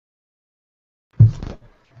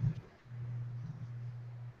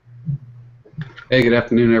Hey, good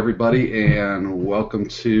afternoon, everybody, and welcome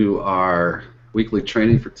to our weekly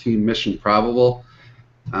training for Team Mission Probable.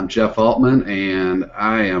 I'm Jeff Altman, and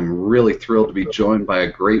I am really thrilled to be joined by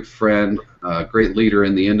a great friend, a great leader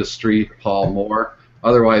in the industry, Paul Moore,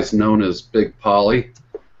 otherwise known as Big Paulie.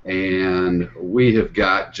 And we have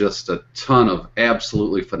got just a ton of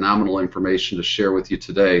absolutely phenomenal information to share with you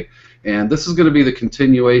today. And this is going to be the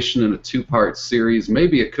continuation in a two-part series.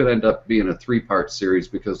 Maybe it could end up being a three-part series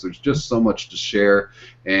because there's just so much to share,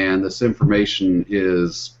 and this information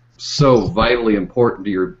is so vitally important to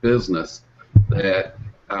your business that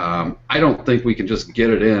I don't think we can just get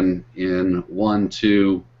it in 1,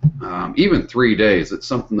 2, even 3 days. It's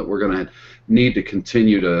something that we're going to need to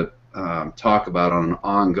continue to talk about on an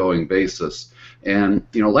ongoing basis. And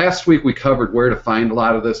last week we covered where to find a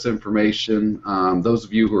lot of this information. Those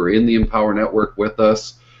of you who are in the Empower Network with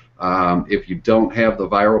us, if you don't have the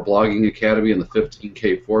Viral Blogging Academy and the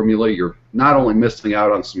 15K formula, you're not only missing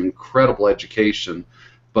out on some incredible education,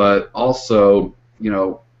 but also,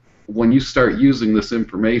 when you start using this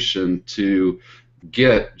information to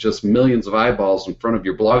get just millions of eyeballs in front of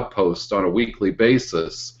your blog post on a weekly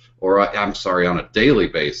basis, or I'm sorry, on a daily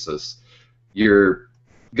basis, you're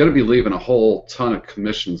going to be leaving a whole ton of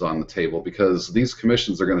commissions on the table, because these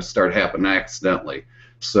commissions are going to start happening accidentally.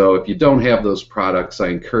 So if you don't have those products, I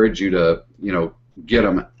encourage you to, get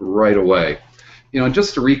them right away.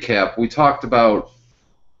 Just to recap, we talked about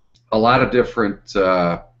a lot of different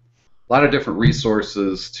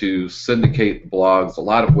resources to syndicate blogs, a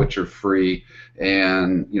lot of which are free,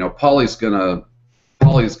 and Paulie's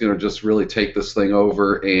gonna just really take this thing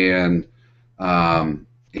over, and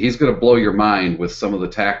he's gonna blow your mind with some of the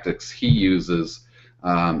tactics he uses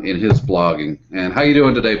in his blogging. And how you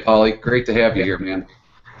doing today, Paulie? Great to have you here, man.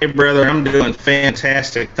 Hey, brother, I'm doing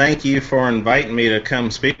fantastic. Thank you for inviting me to come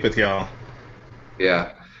speak with y'all.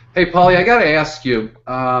 Yeah. Hey, Paulie, I got to ask you.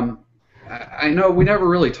 I know we never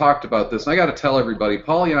really talked about this, and I got to tell everybody,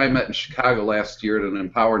 Paulie and I met in Chicago last year at an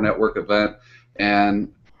Empower Network event,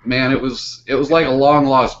 and man, it was like a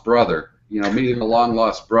long-lost brother, meeting a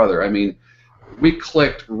long-lost brother. I mean, we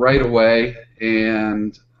clicked right away,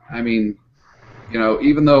 and I mean,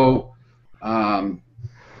 even though, I'm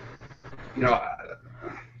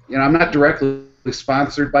not directly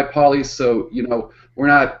sponsored by Paulie, so, we're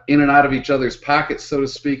not in and out of each other's pockets, so to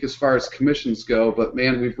speak, as far as commissions go. But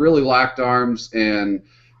man, we've really locked arms and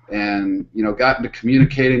gotten to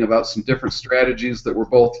communicating about some different strategies that we're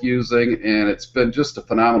both using, and it's been just a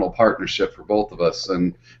phenomenal partnership for both of us.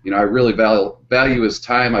 And I really value his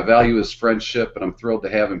time, I value his friendship, and I'm thrilled to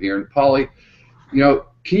have him here. And Paulie,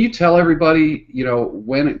 can you tell everybody,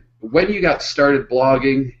 when you got started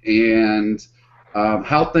blogging, and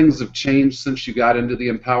how things have changed since you got into the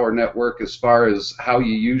Empower Network, as far as how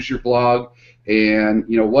you use your blog and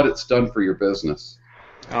what it's done for your business?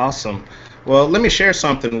 Awesome. Well, let me share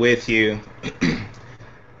something with you.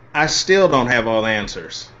 I still don't have all the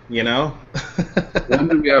answers, When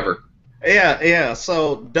do we ever? Yeah.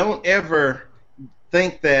 So don't ever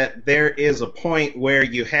think that there is a point where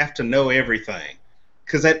you have to know everything,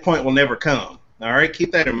 because that point will never come. All right,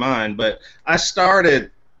 keep that in mind. But I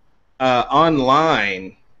started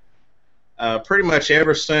online pretty much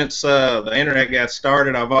ever since the internet got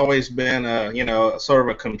started. I've always been, sort of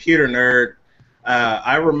a computer nerd.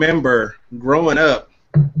 I remember growing up,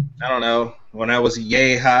 I don't know, when I was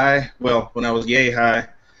yay high,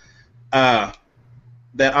 that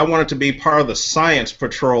I wanted to be part of the science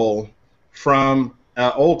patrol from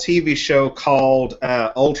an old TV show called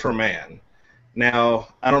Ultraman. Now,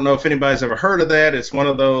 I don't know if anybody's ever heard of that. It's one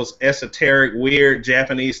of those esoteric, weird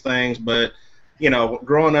Japanese things, but,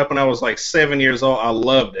 growing up when I was like 7 years old, I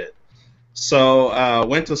loved it. So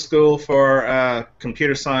went to school for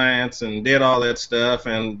computer science and did all that stuff,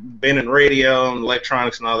 and been in radio and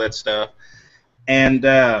electronics and all that stuff. And,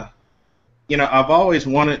 I've always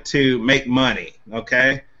wanted to make money,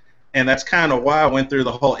 okay? And that's kind of why I went through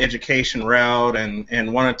the whole education route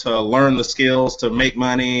and wanted to learn the skills to make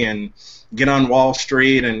money and get on Wall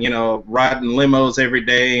Street and, ride in limos every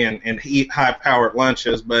day and eat high-powered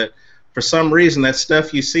lunches. But for some reason, that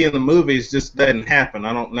stuff you see in the movies just doesn't happen.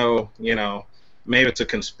 I don't know, maybe it's a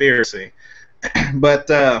conspiracy. But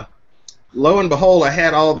lo and behold, I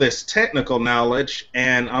had all this technical knowledge,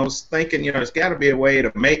 and I was thinking, there's got to be a way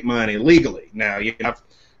to make money legally. Now, I've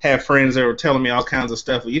had friends that were telling me all kinds of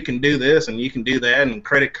stuff. Well, you can do this and you can do that, and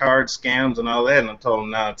credit card scams and all that, and I told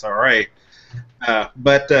them, no, it's all right.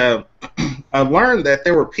 But I learned that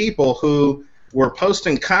there were people who were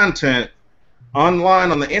posting content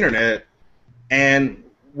online on the internet and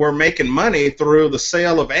were making money through the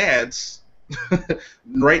sale of ads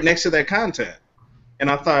right next to that content. And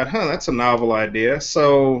I thought, that's a novel idea.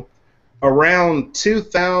 So around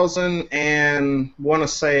 2000 and want to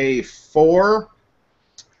say 4,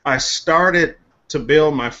 I started to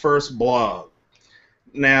build my first blog.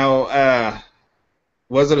 Now,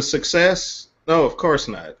 was it a success? No, of course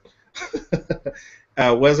not.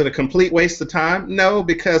 Was it a complete waste of time? No,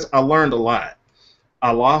 because I learned a lot.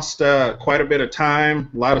 I lost quite a bit of time,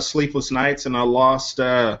 a lot of sleepless nights, and I lost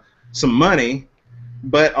some money,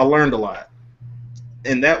 but I learned a lot.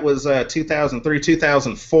 And that was 2003,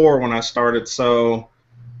 2004 when I started, so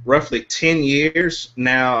roughly 10 years.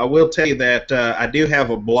 Now, I will tell you that I do have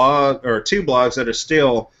a blog, or 2 blogs that are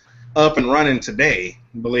still up and running today,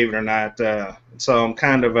 believe it or not. So I'm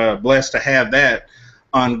kind of blessed to have that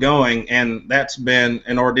ongoing, and that's been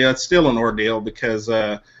an ordeal. It's still an ordeal because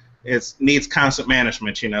it needs constant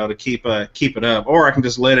management, to keep it up. Or I can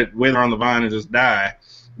just let it wither on the vine and just die.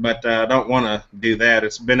 But I don't want to do that.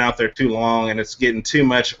 It's been out there too long, and it's getting too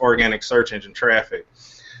much organic search engine traffic.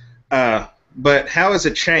 But how has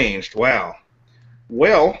it changed? Wow.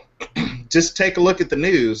 Well, just take a look at the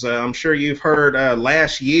news. I'm sure you've heard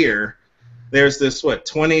last year there's this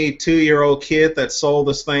 22-year-old kid that sold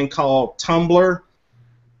this thing called Tumblr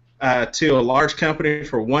to a large company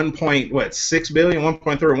for 1.6 billion,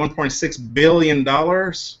 1.3 or 1.6 billion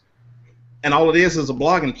dollars, and all it is a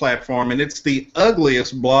blogging platform, and it's the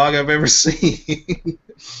ugliest blog I've ever seen.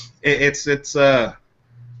 It's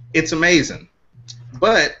amazing,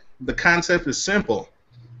 but the concept is simple.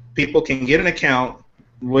 People can get an account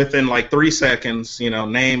within like 3 seconds.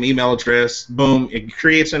 Name, email address, boom, it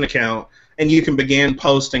creates an account, and you can begin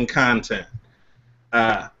posting content.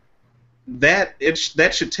 That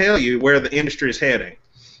should tell you where the industry is heading.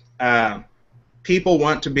 People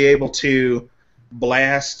want to be able to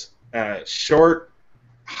blast short,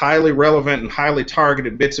 highly relevant, and highly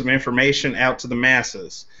targeted bits of information out to the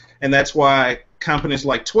masses, and that's why companies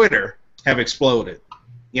like Twitter have exploded.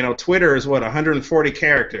 Twitter is 140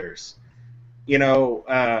 characters. When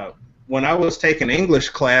I was taking English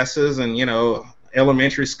classes and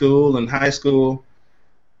elementary school and high school,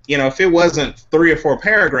 if it wasn't 3 or 4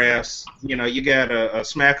 paragraphs, you got a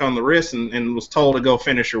smack on the wrist and was told to go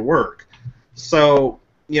finish your work. So,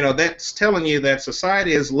 that's telling you that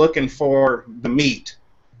society is looking for the meat.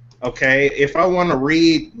 Okay, if I want to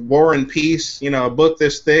read War and Peace, a book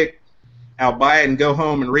this thick, I'll buy it and go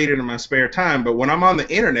home and read it in my spare time. But when I'm on the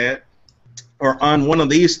internet or on one of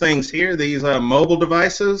these things here, these mobile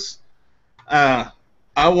devices, I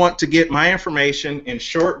want to get my information in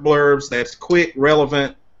short blurbs that's quick,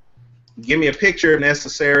 relevant. Give me a picture if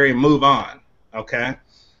necessary and move on. Okay,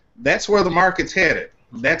 that's where the market's headed.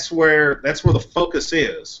 That's where the focus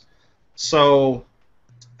is. So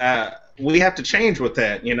we have to change with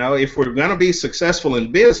that. If we're going to be successful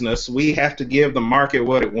in business, we have to give the market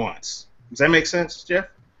what it wants. Does that make sense, Jeff?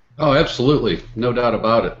 Oh, absolutely. No doubt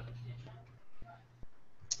about it.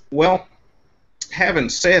 Well, having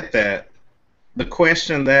said that, the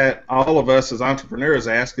question that all of us as entrepreneurs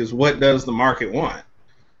ask is, what does the market want?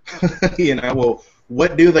 Well,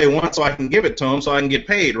 what do they want so I can give it to them so I can get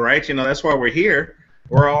paid, right? That's why we're here.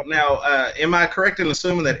 We're all now. Am I correct in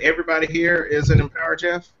assuming that everybody here is an Empower,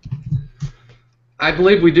 Jeff? I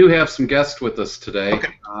believe we do have some guests with us today.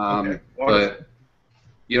 Okay. But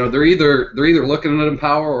they're either looking at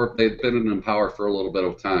Empower or they've been in Empower for a little bit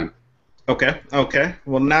of time. Okay.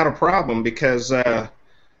 Well, not a problem, because I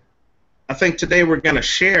think today we're going to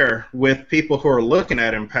share with people who are looking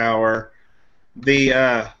at Empower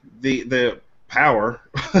the power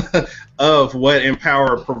of what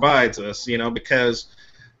Empower provides us. Because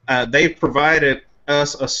they've provided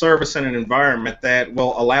us a service and an environment that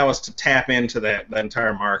will allow us to tap into that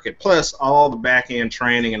entire market. Plus, all the back-end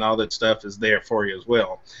training and all that stuff is there for you as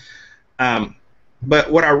well.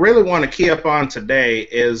 But what I really want to key up on today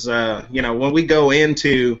is, when we go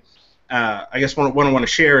into, I guess what I want to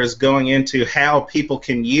share is going into how people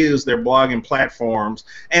can use their blogging platforms.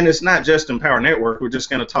 And it's not just Empower Network. We're just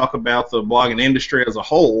going to talk about the blogging industry as a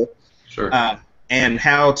whole. Sure. And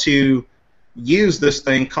how to use this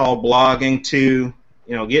thing called blogging to,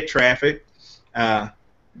 get traffic,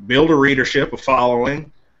 build a readership, a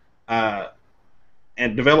following,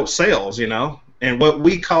 and develop sales, and what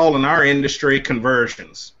we call in our industry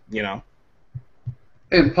conversions,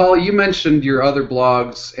 And Paul, you mentioned your other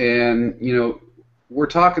blogs, and we're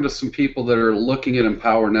talking to some people that are looking at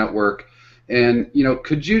Empower Network, and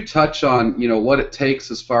could you touch on what it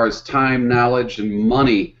takes as far as time, knowledge, and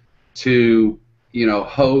money to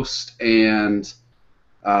host and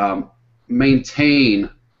maintain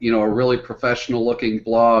a really professional looking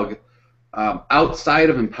blog outside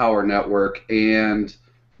of Empower Network, and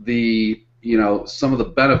the some of the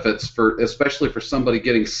benefits for, especially for somebody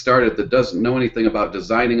getting started that doesn't know anything about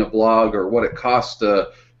designing a blog or what it costs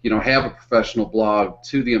to, have a professional blog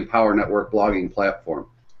to the Empower Network blogging platform?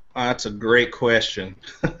 That's a great question.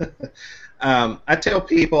 I tell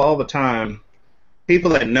people all the time, people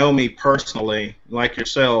that know me personally, like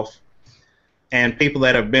yourself, and people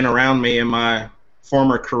that have been around me in my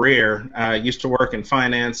former career. I used to work in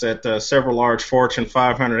finance at several large Fortune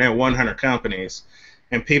 500 and 100 companies.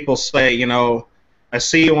 And people say, I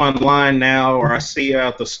see you online now, or I see you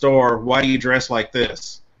at the store. Why do you dress like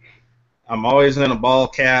this? I'm always in a ball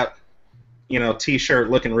cap, t-shirt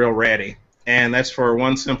looking real ratty. And that's for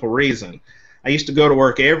one simple reason. I used to go to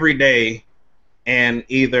work every day and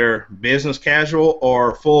either business casual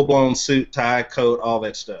or full-blown suit, tie, coat, all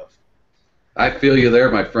that stuff. I feel you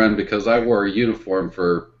there, my friend, because I wore a uniform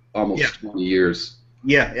for Yeah, almost 20 years.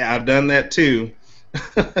 yeah, I've done that too.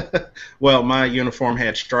 Well, my uniform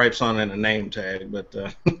had stripes on it and a name tag, but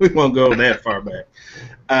we won't go that far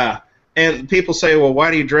back. And people say, well,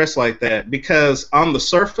 why do you dress like that? Because on the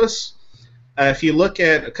surface, if you look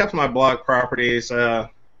at a couple of my blog properties, one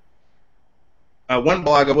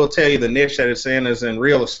blog I will tell you the niche that it's in is in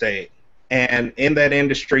real estate. And in that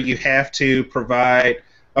industry, you have to provide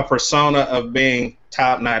a persona of being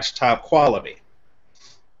top-notch, top quality.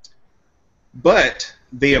 But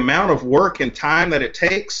the amount of work and time that it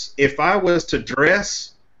takes, if I was to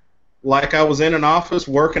dress like I was in an office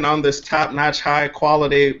working on this top-notch,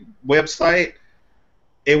 high-quality website,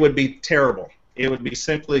 it would be terrible. It would be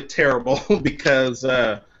simply terrible because,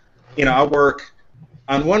 I work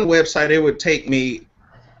on one website, it would take me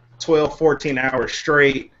 12, 14 hours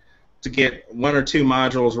straight to get one or two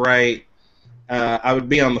modules right. I would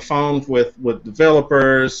be on the phone with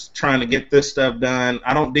developers trying to get this stuff done.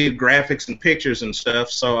 I don't do graphics and pictures and stuff,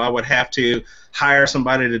 so I would have to hire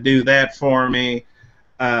somebody to do that for me.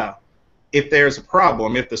 If there's a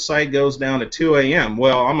problem, if the site goes down at 2 a.m.,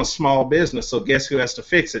 well, I'm a small business, so guess who has to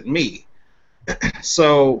fix it? Me.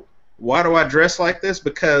 So why do I dress like this?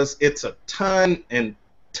 Because it's a ton and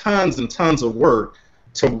tons and tons of work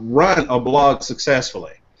to run a blog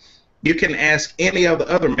successfully. You can ask any of the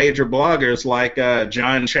other major bloggers like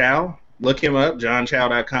John Chow. Look him up,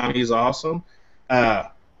 johnchow.com. He's awesome.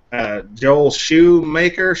 Joel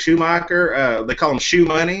Schumacher, they call him Shoe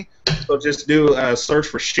Money. So just do a search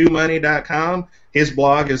for shoemoney.com. His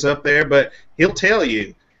blog is up there, but he'll tell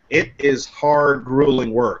you it is hard,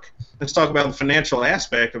 grueling work. Let's talk about the financial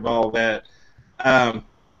aspect of all that.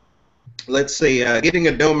 Let's see, getting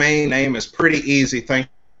a domain name is pretty easy thanks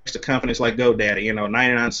to companies like GoDaddy,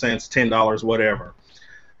 99 cents, $10, whatever.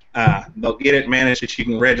 They'll get it managed that you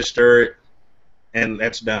can register it, and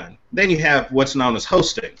that's done. Then you have what's known as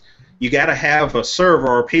hosting. You got to have a server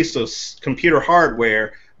or a piece of computer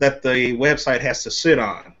hardware that the website has to sit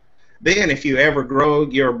on. Then if you ever grow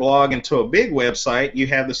your blog into a big website, you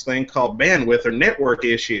have this thing called bandwidth or network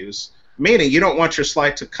issues, meaning you don't want your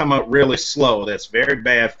site to come up really slow. That's very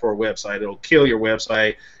bad for a website. It'll kill your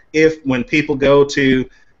website if when people go to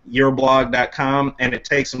yourblog.com and it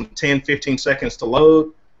takes them 10, 15 seconds to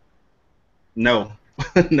load. No,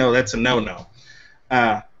 no, that's a no-no.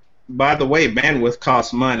 By the way, bandwidth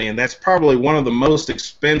costs money, and that's probably one of the most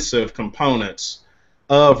expensive components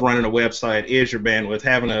of running a website is your bandwidth,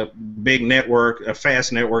 having a big network, a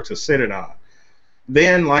fast network to sit it on.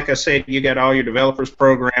 Then, like I said, you got all your developers,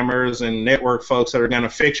 programmers, and network folks that are going to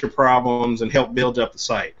fix your problems and help build up the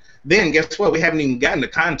site. Then, guess what? We haven't even gotten to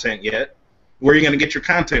content yet. Where are you going to get your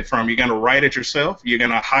content from? You're going to write it yourself? You're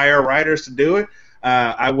going to hire writers to do it?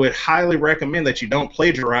 I would highly recommend that you don't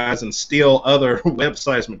plagiarize and steal other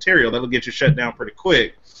websites' material. That'll get you shut down pretty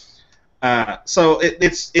quick. So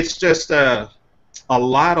it's just a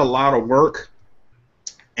lot of work.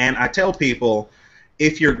 And I tell people,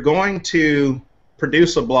 if you're going to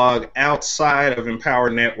produce a blog outside of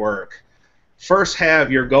Empower Network, first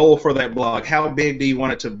have your goal for that blog. How big do you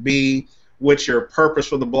want it to be? What's your purpose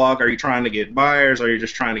for the blog? Are you trying to get buyers? Are you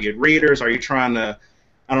just trying to get readers? Are you trying to,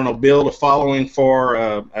 I don't know, build a following for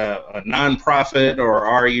a nonprofit, or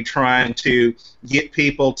are you trying to get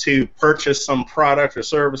people to purchase some product or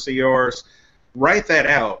service of yours? Write that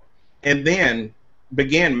out, and then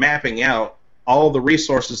begin mapping out all the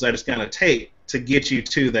resources that it's going to take to get you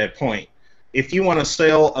to that point. If you want to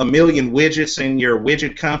sell 1 million widgets in your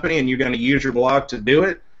widget company and you're going to use your blog to do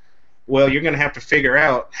it, well, you're going to have to figure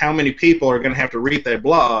out how many people are going to have to read that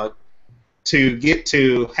blog to get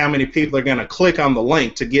to how many people are going to click on the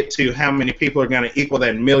link to get to how many people are going to equal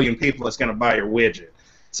that 1 million people that's going to buy your widget.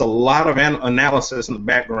 It's a lot of analysis in the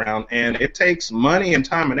background, and it takes money and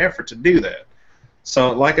time and effort to do that.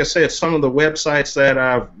 So, like I said, some of the websites that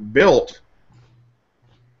I've built,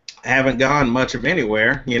 haven't gone much of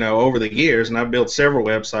anywhere, over the years, and I've built several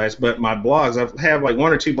websites. But my blogs, I have like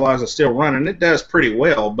one or two blogs that still run, and it does pretty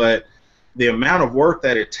well. But the amount of work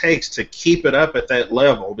that it takes to keep it up at that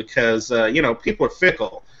level, because people are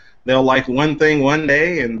fickle. They'll like one thing one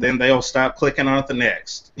day, and then they'll stop clicking on it the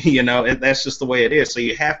next. That's just the way it is. So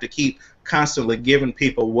you have to keep constantly giving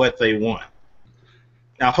people what they want.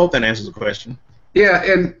 I hope that answers the question. Yeah,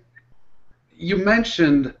 and you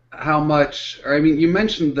mentioned how much, or I mean, you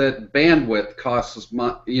mentioned that bandwidth costs us,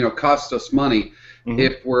 costs us money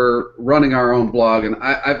if we're running our own blog, and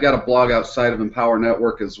I've got a blog outside of Empower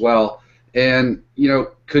Network as well. And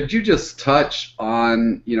could you just touch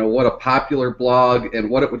on what a popular blog and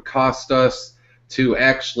what it would cost us to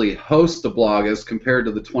actually host a blog as compared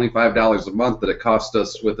to the $25 a month that it cost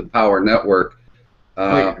us with Empower Network?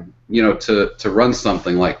 To run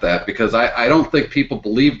something like that, because I don't think people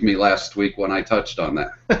believed me last week when I touched on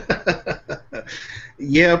that.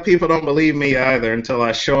 Yeah, people don't believe me either until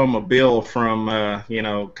I show them a bill from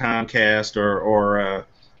Comcast or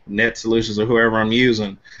Net Solutions or whoever I'm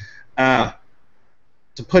using.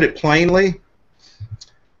 To put it plainly,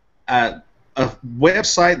 a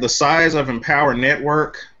website the size of Empower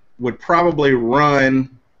Network would probably run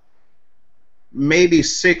maybe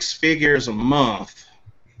 6 figures a month.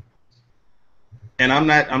 And I'm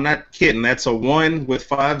not kidding. That's a 1 with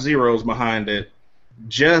 5 zeros behind it,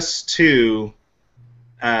 just to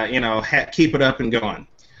keep it up and going.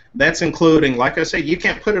 That's including, like I said, you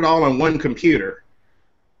can't put it all on one computer.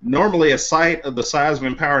 Normally, a site of the size of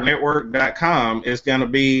EmpowerNetwork.com is going to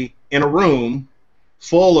be in a room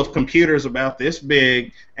full of computers about this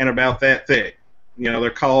big and about that thick. They're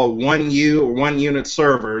called 1U or 1 unit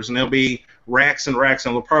servers, and there'll be racks and racks,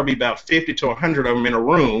 and there'll probably be about 50 to 100 of them in a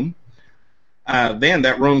room. Then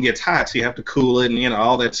that room gets hot, so you have to cool it and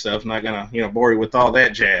all that stuff. I'm not gonna bore you with all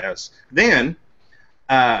that jazz. Then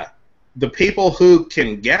the people who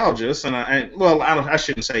can gouge us, and I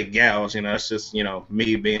shouldn't say gouge. It's just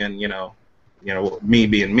me being me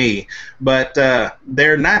being me. But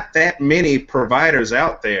there are not that many providers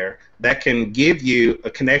out there that can give you a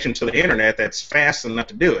connection to the internet that's fast enough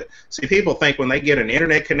to do it. See, people think when they get an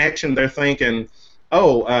internet connection, they're thinking,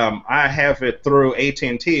 I have it through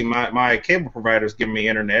AT&T. My cable provider's giving me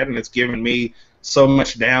internet, and it's giving me so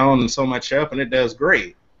much down and so much up, and it does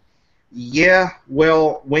great. Yeah,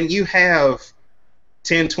 well, when you have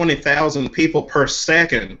 10, 20,000 people per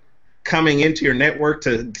second coming into your network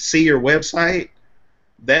to see your website,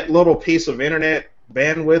 that little piece of internet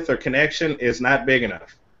bandwidth or connection is not big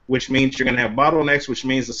enough, which means you're going to have bottlenecks, which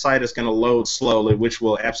means the site is going to load slowly, which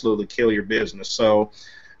will absolutely kill your business. So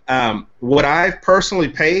what I've personally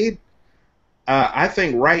paid, I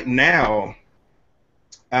think right now,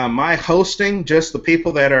 my hosting, just the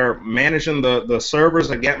people that are managing the servers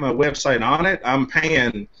that get my website on it, I'm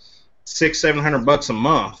paying $600-700 a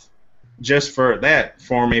month just for that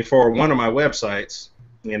for me for one of my websites.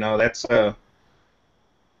 That's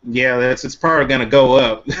it's probably going to go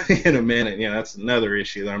up in a minute. That's another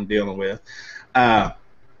issue that I'm dealing with.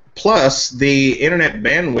 Plus the internet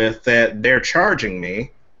bandwidth that they're charging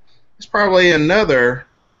me. It's probably another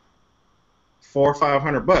 $400 or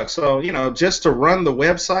 $500. So just to run the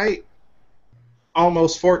website,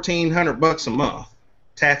 almost $1,400 a month,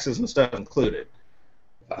 taxes and stuff included.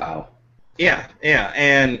 Wow. Yeah,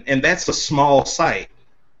 and that's a small site.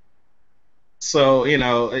 So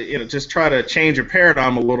just try to change your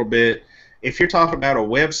paradigm a little bit. If you're talking about a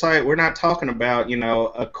website, we're not talking about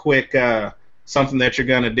a quick something that you're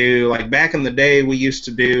going to do. Like back in the day, we used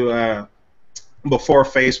to do. Before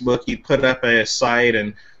Facebook, you put up a site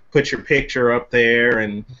and put your picture up there,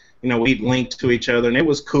 and we'd link to each other, and it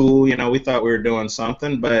was cool. We thought we were doing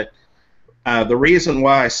something, but the reason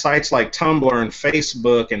why sites like Tumblr and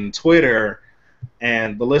Facebook and Twitter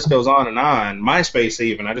and the list goes on, MySpace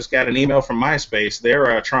even. I just got an email from MySpace.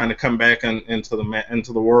 They're trying to come back into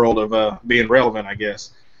the world of being relevant, I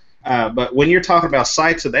guess. But when you're talking about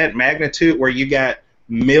sites of that magnitude, where you got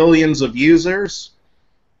millions of users,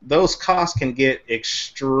 those costs can get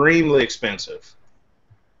extremely expensive.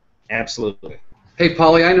 Absolutely. Hey,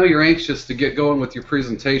 Polly, I know you're anxious to get going with your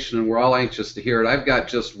presentation, and we're all anxious to hear it. I've got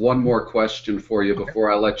just one more question for you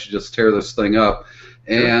before I let you just tear this thing up.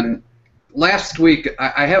 Sure. And last week,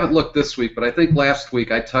 I haven't looked this week, but I think last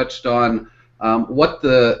week I touched on what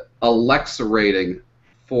the Alexa rating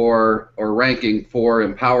for, or ranking for,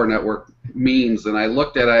 Empower Network means, and I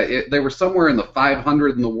looked at it. They were somewhere in the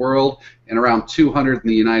 500 in the world and around 200 in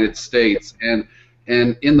the United States, and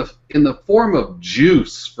in the form of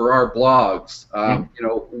juice for our blogs,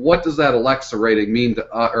 what does that Alexa rating mean to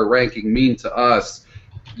or ranking mean to us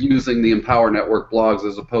using the Empower Network blogs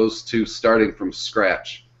as opposed to starting from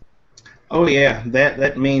scratch? Oh yeah,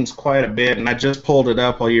 that means quite a bit, and I just pulled it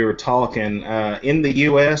up while you were talking. In the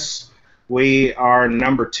U.S., we are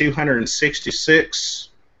number 266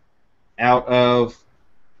 out of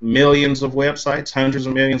millions of websites, hundreds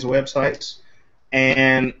of millions of websites.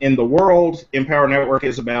 And in the world, Empower Network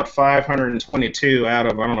is about 522 out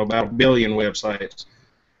of, I don't know, about a billion websites.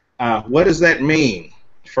 What does that mean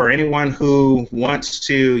for anyone who wants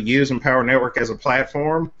to use Empower Network as a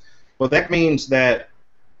platform? Well, that means that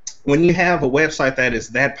when you have a website that is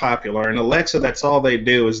that popular, and Alexa, that's all they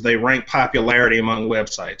do is they rank popularity among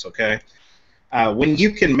websites, okay? When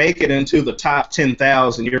you can make it into the top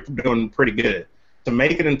 10,000, you're doing pretty good. To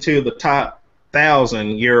make it into the top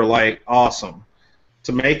 1,000, you're like awesome.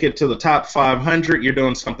 To make it to the top 500, you're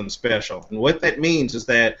doing something special. And what that means is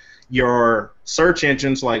that your search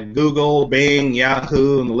engines like Google, Bing,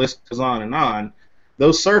 Yahoo, and the list goes on and on,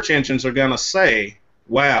 those search engines are going to say,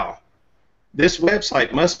 wow, this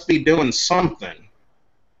website must be doing something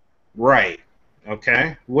right.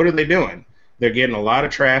 Okay? What are they doing? They're getting a lot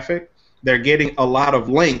of traffic. They're getting a lot of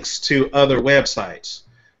links to other websites.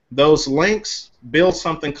 Those links build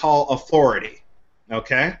something called authority.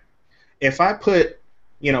 Okay? If I put,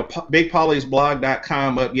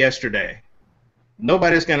 bigpollysblog.com up yesterday,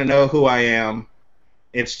 nobody's going to know who I am.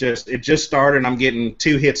 It just started and I'm getting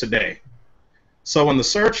 2 hits a day. So when the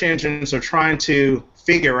search engines are trying to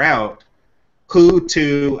figure out who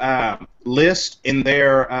to list in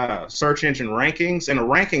their search engine rankings, and a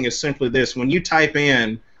ranking is simply this: when you type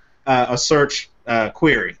in a search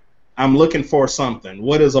query, I'm looking for something.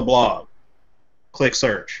 What is a blog? Click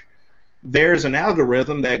search. There's an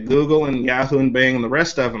algorithm that Google and Yahoo and Bing and the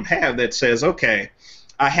rest of them have that says, okay,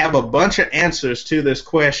 I have a bunch of answers to this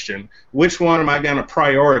question. Which one am I going to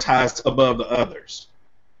prioritize above the others?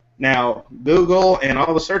 Now, Google and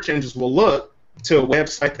all the search engines will look to a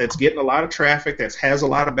website that's getting a lot of traffic, that has a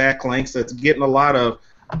lot of backlinks, that's getting a lot of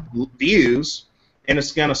views, and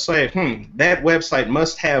it's going to say, that website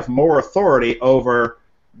must have more authority over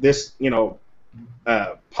this,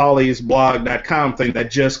 pollysblog.com thing that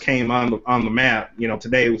just came on the map,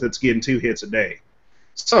 today it's getting 2 hits a day.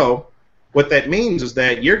 So what that means is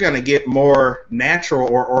that you're going to get more natural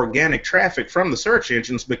or organic traffic from the search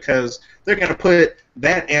engines because they're going to put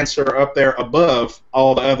that answer up there above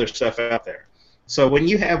all the other stuff out there. So when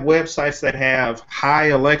you have websites that have high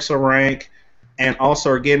Alexa rank and also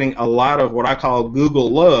are getting a lot of what I call Google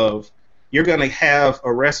love, you're going to have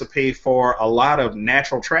a recipe for a lot of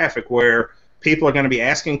natural traffic where people are going to be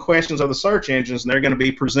asking questions of the search engines and they're going to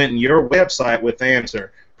be presenting your website with the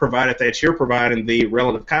answer, provided that you're providing the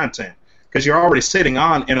relative content, because you're already sitting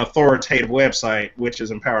on an authoritative website, which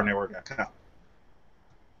is empowernetwork.com.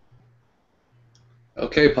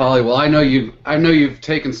 Okay, Polly. Well, I know you've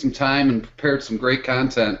taken some time and prepared some great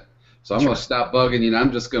content, so I'm going to stop bugging you, and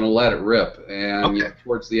I'm just going to let it rip. And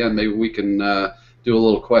towards the end, maybe we can do a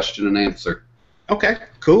little question and answer. Okay,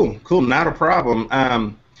 cool, not a problem.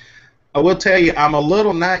 I will tell you, I'm a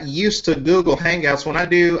little not used to Google Hangouts. When I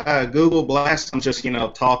do Google Blast, I'm just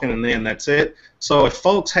talking and then that's it. So if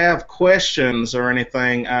folks have questions or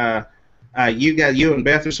anything, you and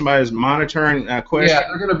Beth or somebody is monitoring questions. Yeah,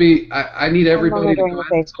 they're going to be. I need everybody to go ahead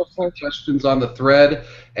and post questions on the thread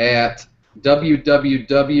at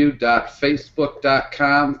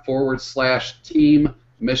www.facebook.com/team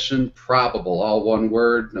mission probable, all one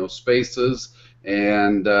word, no spaces,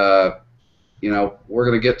 and we're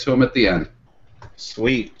going to get to them at the end.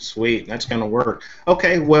 Sweet, that's going to work.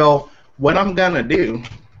 Okay, well, what I'm going to do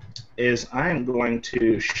is I'm going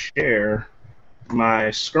to share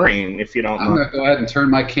my screen, if you don't mind. I'm going to go ahead and turn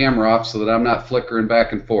my camera off so that I'm not flickering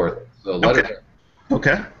back and forth. So let it go.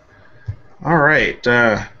 Okay. All right.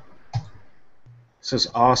 This is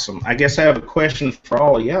awesome. I guess I have a question for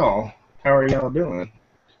all of y'all. How are y'all doing?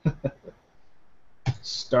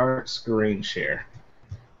 Start screen share.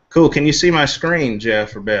 Cool. Can you see my screen,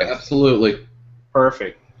 Jeff or Beth? Absolutely.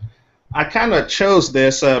 Perfect. I kind of chose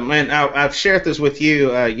this. I've shared this with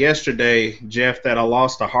you yesterday, Jeff, that I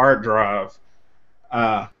lost a hard drive.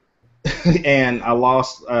 And I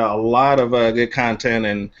lost a lot of good content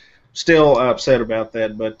and still upset about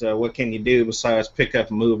that, but what can you do besides pick up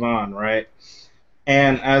and move on, right?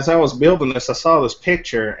 And as I was building this, I saw this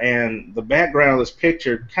picture, and the background of this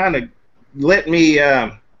picture kind of let me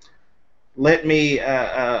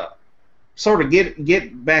sort of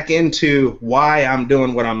get back into why I'm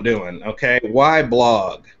doing what I'm doing, okay? Why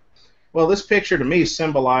blog? Well, this picture to me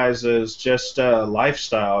symbolizes just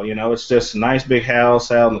lifestyle. It's just a nice big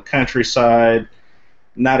house out in the countryside,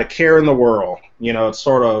 not a care in the world. It's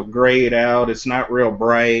sort of grayed out. It's not real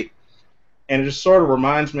bright. And it just sort of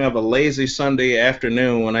reminds me of a lazy Sunday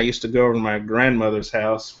afternoon when I used to go over to my grandmother's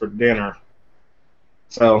house for dinner.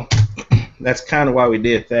 So that's kind of why we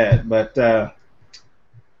did that. But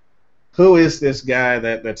who is this guy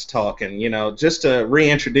that's talking? Just to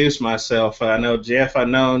reintroduce myself, I know Jeff, I've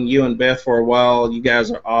known you and Beth for a while. You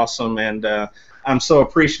guys are awesome, and I'm so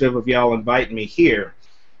appreciative of y'all inviting me here.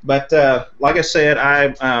 But like I said,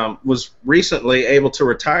 I was recently able to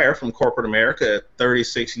retire from corporate America at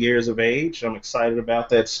 36 years of age. I'm excited about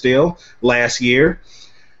that still, last year.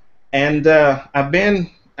 And I've been,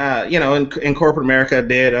 in corporate America, I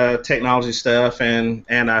did technology stuff, and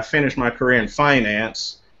I finished my career in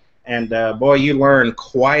finance. And boy, you learn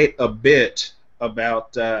quite a bit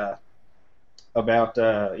about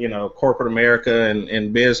corporate America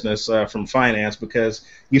and business from finance, because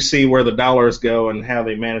you see where the dollars go and how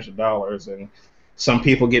they manage the dollars, and some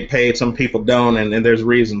people get paid, some people don't, and there's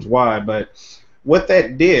reasons why. But what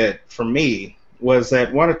that did for me was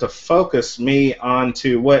that wanted to focus me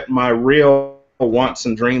onto what my real wants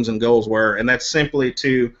and dreams and goals were, and that's simply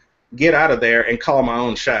to get out of there and call my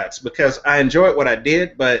own shots, because I enjoyed what I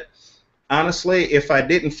did. But honestly, if I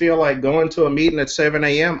didn't feel like going to a meeting at 7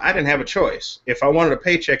 a.m., I didn't have a choice. If I wanted a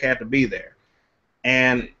paycheck, I had to be there.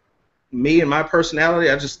 And me and my personality,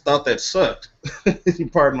 I just thought that sucked. You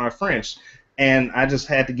pardon my French. And I just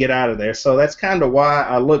had to get out of there. So that's kind of why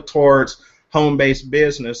I look towards home-based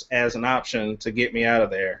business as an option to get me out of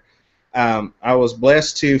there. I was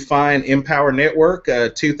blessed to find Empower Network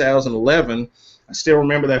 2011. I still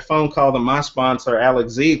remember that phone call that my sponsor,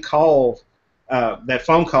 Alex Z, called. That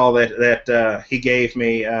phone call that he gave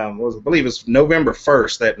me I believe it was November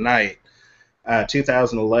 1st that night,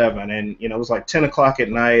 2011, and it was like 10 o'clock at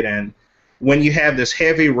night. And when you have this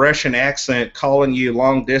heavy Russian accent calling you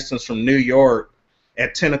long distance from New York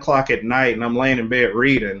at 10 o'clock at night, and I'm laying in bed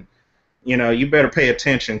reading, you better pay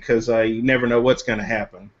attention, because you never know what's going to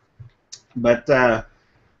happen. But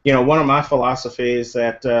one of my philosophies,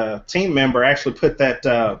 that team member actually put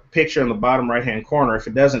that picture in the bottom right-hand corner. If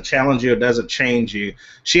it doesn't challenge you, it doesn't change you.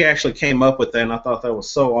 She actually came up with that, and I thought that was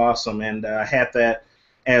so awesome. And I had that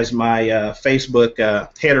as my Facebook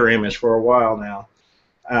header image for a while now.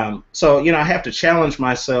 So I have to challenge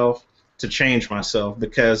myself to change myself,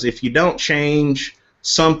 because if you don't change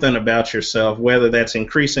something about yourself, whether that's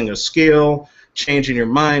increasing a skill, changing your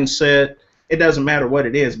mindset, it doesn't matter what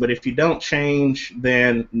it is, but if you don't change,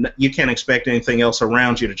 then you can't expect anything else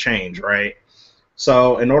around you to change, right?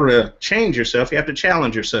 So in order to change yourself, you have to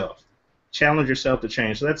challenge yourself. Challenge yourself to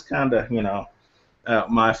change. So that's kind of,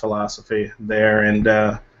 my philosophy there. And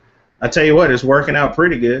I tell you what, it's working out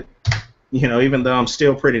pretty good. Even though I'm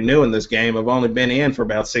still pretty new in this game, I've only been in for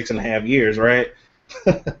about 6.5 years, right?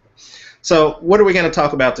 So what are we going to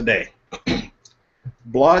talk about today?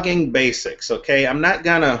 Blogging basics, okay? I'm not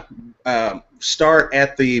going to start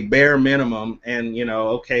at the bare minimum and,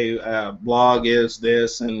 blog is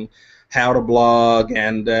this and how to blog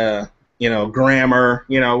and, grammar.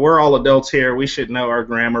 We're all adults here. We should know our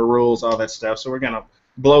grammar rules, all that stuff. So we're going to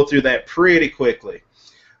blow through that pretty quickly.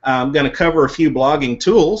 I'm going to cover a few blogging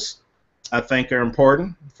tools I think are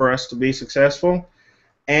important for us to be successful.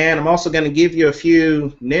 And I'm also going to give you a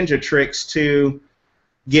few ninja tricks to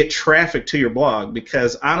get traffic to your blog,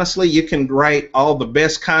 because honestly, you can write all the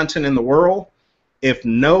best content in the world. If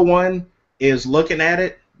no one is looking at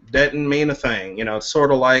it, doesn't mean a thing. It's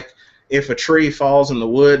sort of like if a tree falls in the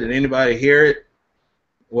wood and anybody hear it,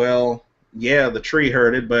 well, yeah, the tree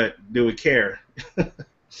heard it, but do we care?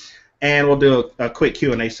 And we'll do a quick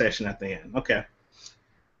Q&A session at the end. Okay.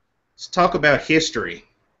 Let's talk about history.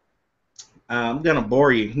 I'm going to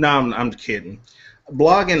bore you. No, I'm kidding.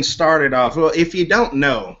 Blogging started off, well, if you don't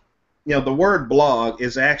know, the word blog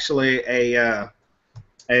is actually an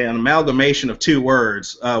amalgamation of two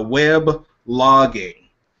words, web logging.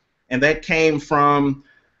 And that came from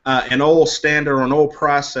an old standard or an old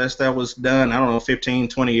process that was done, I don't know, 15,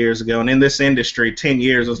 20 years ago. And in this industry, 10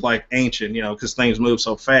 years is like ancient, because things move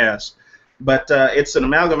so fast. But it's an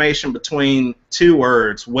amalgamation between two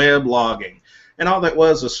words, web logging. And all that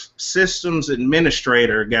was systems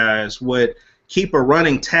administrator guys would keep a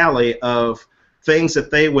running tally of things that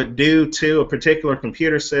they would do to a particular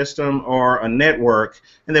computer system or a network,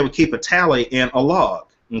 and they would keep a tally in a log,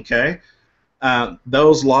 okay?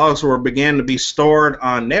 Those logs began to be stored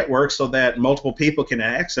on networks so that multiple people can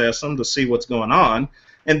access them to see what's going on.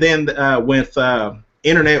 And then with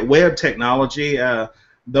internet web technology,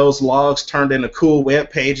 those logs turned into cool web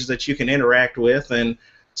pages that you can interact with. And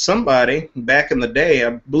somebody back in the day,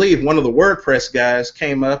 I believe one of the WordPress guys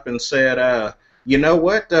came up and said, you know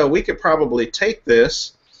what, we could probably take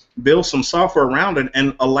this, build some software around it,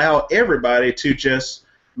 and allow everybody to just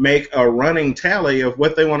make a running tally of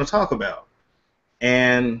what they want to talk about.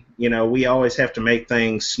 And, we always have to make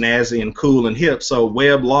things snazzy and cool and hip, so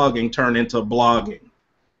web logging turned into blogging.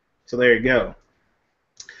 So there you go.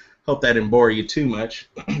 Hope that didn't bore you too much.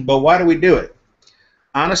 But why do we do it?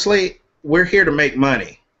 Honestly, we're here to make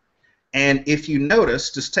money. And if you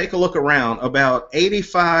notice, just take a look around, about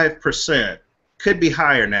 85%, could be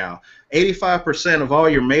higher now, 85% of all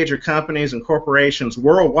your major companies and corporations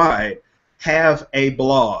worldwide have a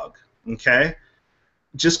blog, okay?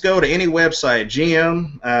 Just go to any website.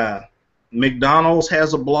 GM, McDonald's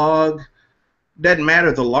has a blog. Doesn't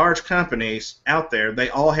matter, the large companies out there, they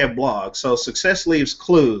all have blogs. So success leaves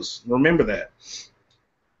clues. Remember that.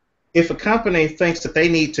 If a company thinks that they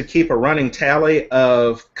need to keep a running tally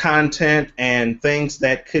of content and things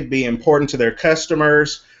that could be important to their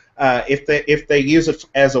customers, if they use it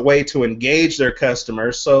as a way to engage their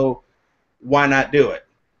customers, so why not do it?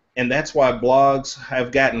 And that's why blogs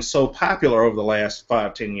have gotten so popular over the last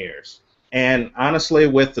 5-10 years. And honestly,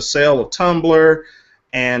 with the sale of Tumblr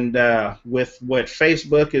and with what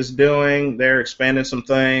Facebook is doing, they're expanding some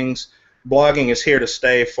things. Blogging is here to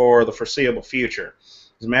stay for the foreseeable future.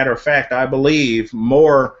 As a matter of fact, I believe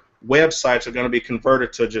more websites are going to be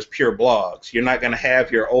converted to just pure blogs. You're not going to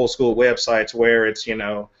have your old school websites where it's,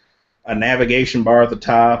 a navigation bar at the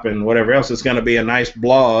top and whatever else. It's going to be a nice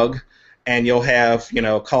blog, and you'll have,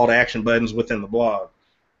 call to action buttons within the blog.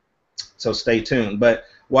 So stay tuned. But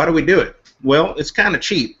why do we do it? Well, it's kind of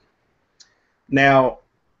cheap. Now,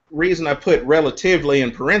 reason I put relatively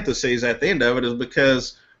in parentheses at the end of it is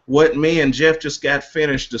because what me and Jeff just got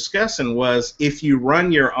finished discussing was if you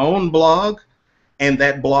run your own blog and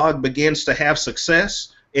that blog begins to have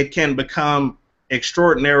success, it can become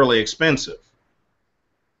extraordinarily expensive.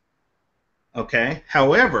 Okay.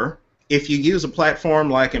 However, if you use a platform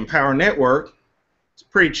like Empower Network, it's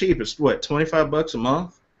pretty cheap. It's what, $25 a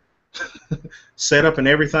month? Setup and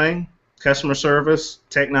everything, customer service,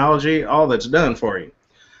 technology, all that's done for you.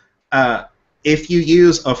 If you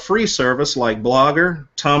use a free service like Blogger,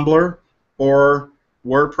 Tumblr, or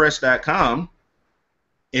WordPress.com,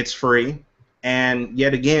 it's free. And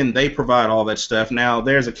yet again, they provide all that stuff. Now,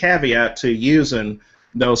 there's a caveat to using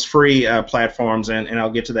those free platforms, and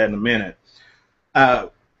I'll get to that in a minute.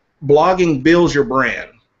 Blogging builds your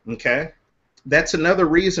brand, okay? That's another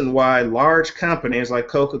reason why large companies like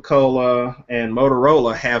Coca-Cola and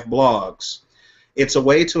Motorola have blogs. It's a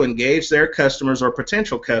way to engage their customers or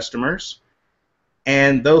potential customers,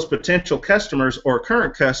 and those potential customers or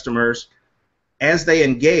current customers, as they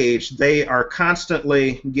engage, they are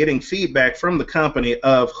constantly getting feedback from the company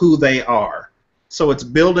of who they are. So it's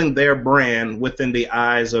building their brand within the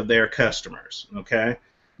eyes of their customers, okay?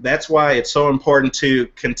 That's why it's so important to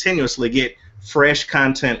continuously get fresh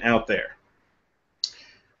content out there.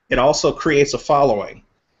 It also creates a following.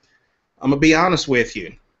 I'm going to be honest with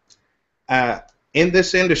you. In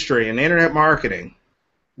this industry, in internet marketing,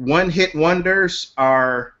 one-hit wonders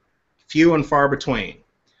are few and far between.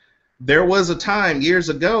 There was a time years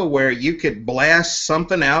ago where you could blast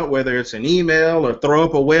something out, whether it's an email or throw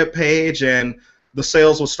up a web page, and the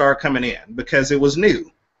sales will start coming in because it was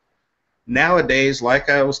new. Nowadays, like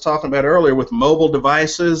I was talking about earlier with mobile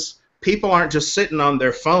devices, people aren't just sitting on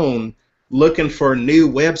their phone looking for new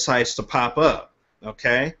websites to pop up,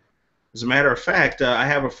 okay? As a matter of fact, I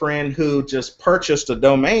have a friend who just purchased a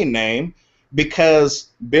domain name because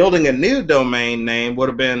building a new domain name would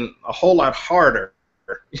have been a whole lot harder,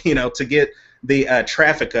 to get the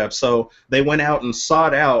traffic up. So they went out and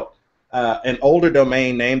sought out an older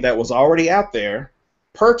domain name that was already out there,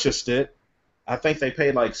 purchased it. I think they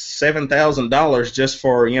paid like $7,000 just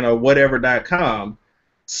for, whatever.com,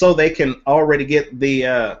 so they can already get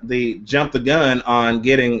the jump the gun on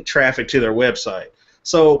getting traffic to their website.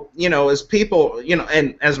 So, as people,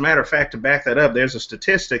 and as a matter of fact, to back that up, there's a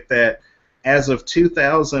statistic that as of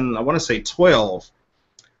 2012,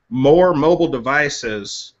 more mobile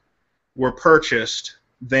devices were purchased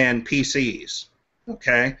than PCs,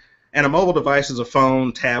 okay? And a mobile device is a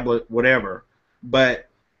phone, tablet, whatever, but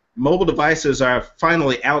mobile devices are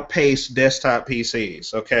finally outpaced desktop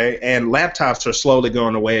PCs, okay? And laptops are slowly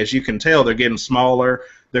going away. As you can tell, they're getting smaller.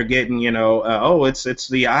 They're getting, it's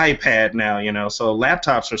the iPad now, so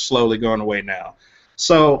laptops are slowly going away now.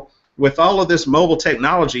 So with all of this mobile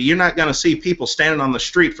technology, you're not going to see people standing on the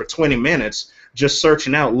street for 20 minutes just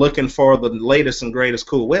searching out, looking for the latest and greatest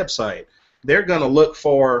cool website. They're going to look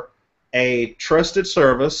for a trusted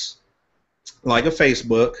service like a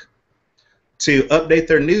Facebook to update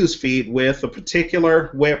their news feed with a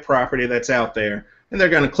particular web property that's out there, and they're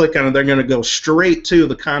going to click on it. They're going to go straight to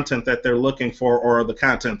the content that they're looking for or the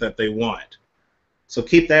content that they want. So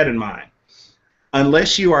keep that in mind.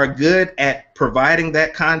 Unless you are good at providing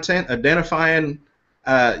that content, identifying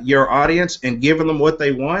your audience and giving them what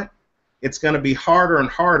they want, it's going to be harder and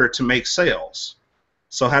harder to make sales.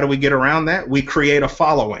 So how do we get around that? We create a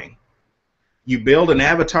following. You build an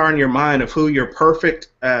avatar in your mind of who your perfect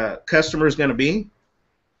customer is going to be.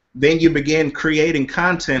 Then you begin creating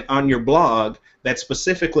content on your blog that's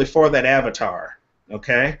specifically for that avatar,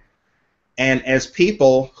 okay? And as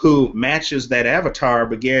people who matches that avatar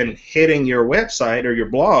begin hitting your website or your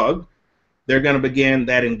blog, they're going to begin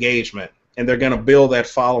that engagement, and they're going to build that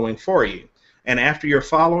following for you. And after your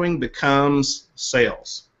following becomes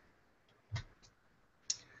sales.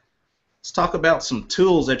 Let's talk about some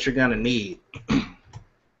tools that you're going to need.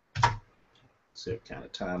 Let's see what kind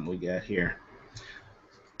of time we got here.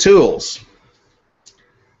 Tools.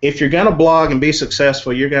 If you're going to blog and be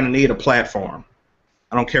successful, you're going to need a platform.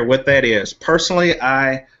 I don't care what that is. Personally,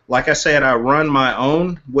 like I said, I run my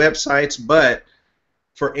own websites, but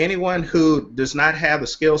for anyone who does not have the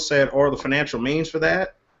skill set or the financial means for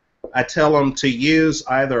that, I tell them to use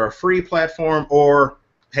either a free platform or,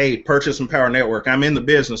 hey, purchase Empower Network. I'm in the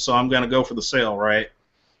business, so I'm going to go for the sale, right?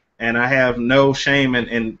 And I have no shame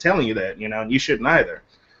in telling you that, and you shouldn't either.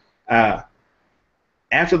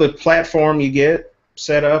 After the platform you get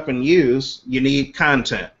set up and use, you need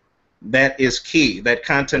content. That is key. That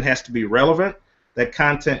content has to be relevant. That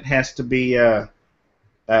content has to be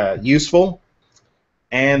useful.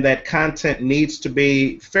 And that content needs to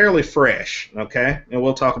be fairly fresh, okay? And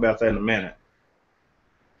we'll talk about that in a minute.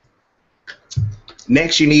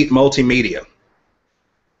 Next, you need multimedia.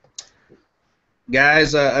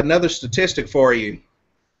 Guys, another statistic for you.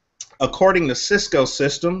 According to Cisco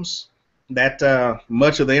Systems, that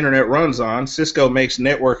much of the internet runs on, Cisco makes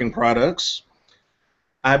networking products.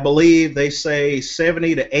 I believe they say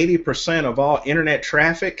 70 to 80% of all internet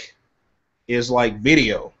traffic is like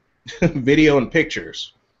video, video and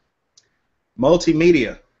pictures.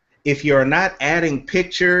 Multimedia. If you're not adding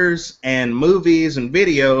pictures and movies and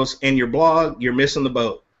videos in your blog, you're missing the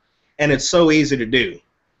boat. And it's so easy to do.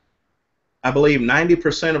 I believe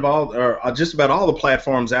 90% of all, or just about all the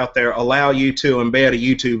platforms out there allow you to embed a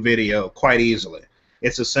YouTube video quite easily.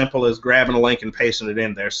 It's as simple as grabbing a link and pasting it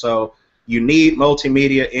in there. So you need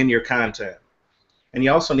multimedia in your content. And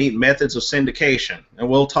you also need methods of syndication. And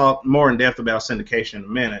we'll talk more in depth about syndication in a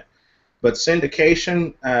minute. But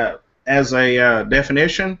syndication, as a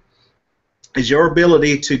definition, is your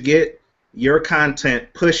ability to get your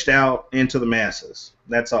content pushed out into the masses.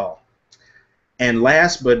 That's all. And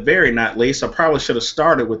last but very not least, I probably should have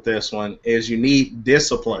started with this one, is you need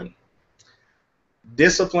discipline.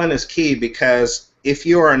 Discipline is key, because if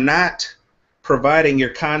you are not providing your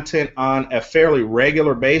content on a fairly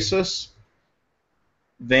regular basis,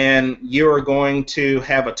 then you are going to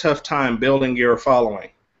have a tough time building your following,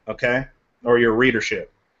 okay, or your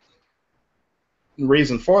readership. The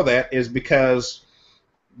reason for that is because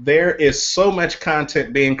there is so much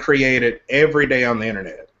content being created every day on the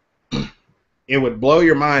internet. It would blow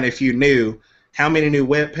your mind if you knew how many new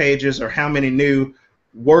web pages or how many new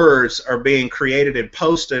words are being created and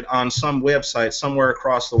posted on some website somewhere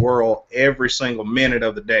across the world every single minute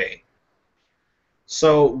of the day.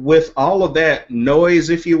 So with all of that noise,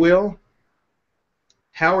 if you will,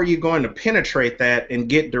 how are you going to penetrate that and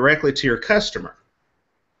get directly to your customer?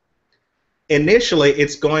 Initially,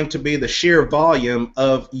 it's going to be the sheer volume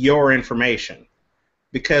of your information,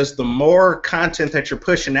 because the more content that you're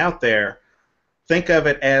pushing out there, think of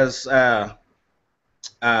it as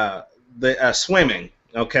swimming,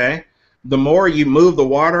 okay? The more you move the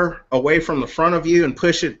water away from the front of you and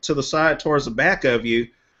push it to the side towards the back of you,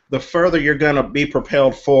 the further you're going to be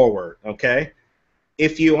propelled forward, okay?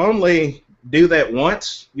 If you only do that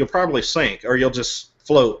once, you'll probably sink, or you'll just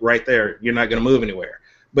float right there. You're not going to move anywhere.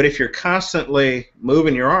 But if you're constantly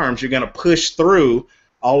moving your arms, you're going to push through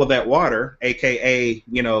all of that water, aka,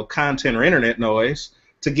 content or internet noise,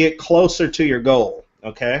 to get closer to your goal,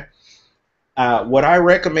 okay? What I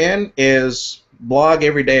recommend is blog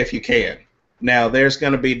every day if you can. Now, there's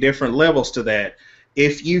going to be different levels to that.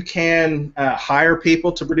 If you can hire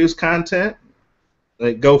people to produce content,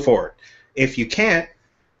 go for it. If you can't,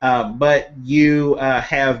 but you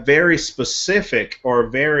have very specific or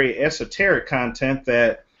very esoteric content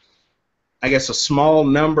that I guess a small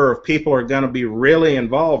number of people are going to be really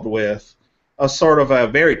involved with, a sort of a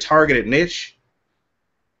very targeted niche,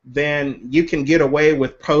 then you can get away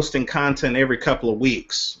with posting content every couple of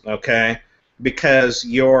weeks, okay? Because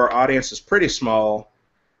your audience is pretty small,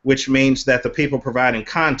 which means that the people providing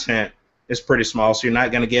content is pretty small, so you're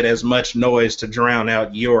not going to get as much noise to drown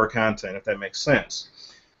out your content, if that makes sense.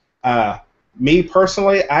 Me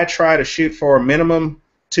personally, I try to shoot for a minimum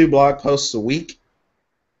 2 blog posts a week.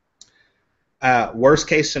 Worst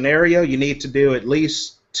case scenario, you need to do at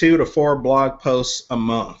least 2 to 4 blog posts a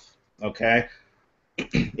month. Okay?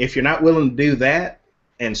 If you're not willing to do that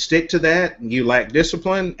and stick to that, you lack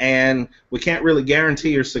discipline, and we can't really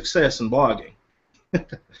guarantee your success in blogging.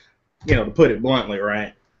 To put it bluntly,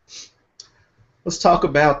 right? Let's talk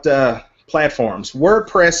about platforms.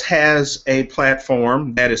 WordPress has a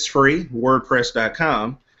platform that is free,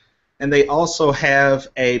 WordPress.com, and they also have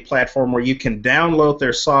a platform where you can download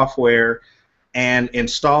their software and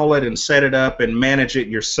install it and set it up and manage it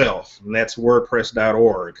yourself, and that's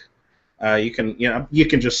WordPress.org. You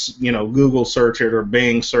can just Google search it or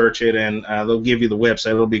Bing search it, and they'll give you the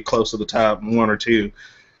website. It'll be close to the top, one or two.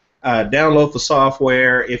 Download the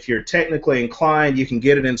software. If you're technically inclined, you can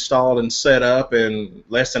get it installed and set up in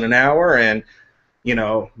less than an hour, and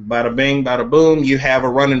bada bing, bada boom, you have a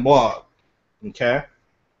running blog. Okay?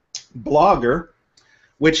 Blogger,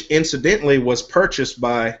 which incidentally was purchased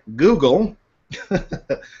by Google.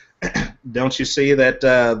 Don't you see that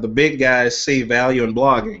the big guys see value in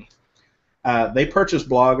blogging? They purchased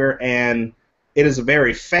Blogger, and it is a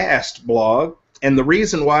very fast blog. And the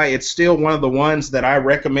reason why it's still one of the ones that I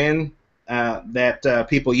recommend that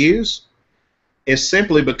people use is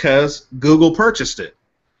simply because Google purchased it.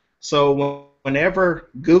 So whenever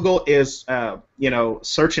Google is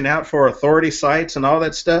searching out for authority sites and all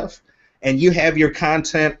that stuff, and you have your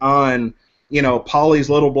content on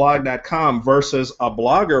paulieslittlblog.com versus a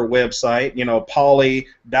Blogger website,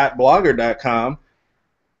 paulie.blogger.com,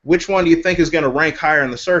 which one do you think is going to rank higher in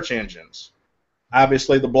the search engines?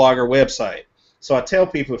 Obviously the Blogger website. So I tell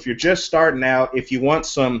people, if you're just starting out, if you want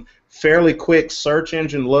some fairly quick search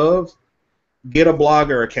engine love, get a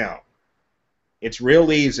Blogger account. It's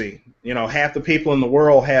real easy. Half the people in the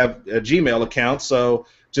world have a Gmail account, so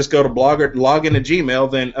just go to Blogger, log into Gmail,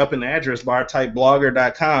 then up in the address bar type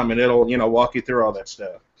blogger.com, and it'll walk you through all that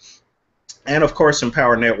stuff. And of course,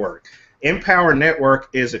 Empower Network. Empower Network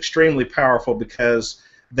is extremely powerful because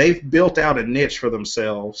they've built out a niche for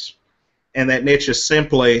themselves, and that niche is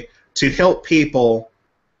simply to help people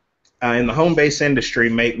in the home-based industry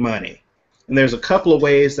make money. And there's a couple of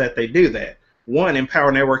ways that they do that. One,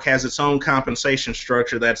 Empower Network has its own compensation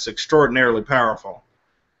structure that's extraordinarily powerful.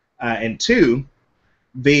 And two,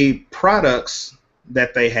 the products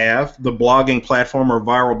that they have, the blogging platform or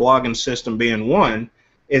viral blogging system being one,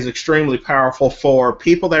 is extremely powerful for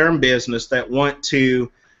people that are in business that want to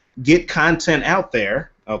get content out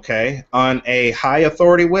there, okay, on a high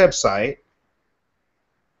authority website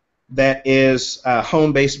that is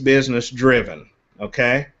home-based business driven,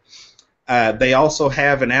 okay? They also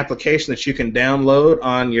have an application that you can download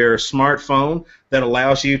on your smartphone that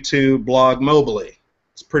allows you to blog mobily.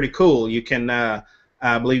 It's pretty cool. You can, I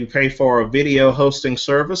believe you pay for a video hosting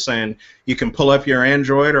service, and you can pull up your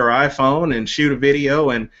Android or iPhone and shoot a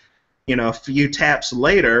video, and a few taps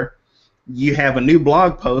later, you have a new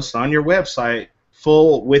blog post on your website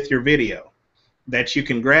full with your video that you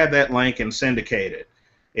can grab that link and syndicate it.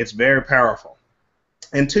 It's very powerful.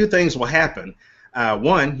 And two things will happen.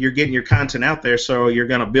 One, you're getting your content out there, so you're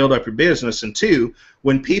going to build up your business. And two,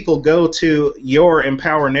 when people go to your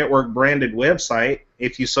Empower Network branded website,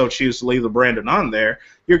 if you so choose to leave the branding on there,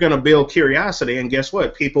 you're going to build curiosity, and guess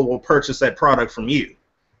what? People will purchase that product from you.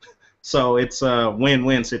 So it's a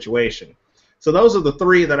win-win situation. So those are the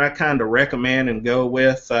three that I kind of recommend and go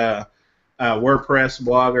with, WordPress,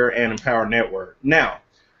 Blogger, and Empower Network. Now,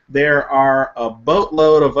 there are a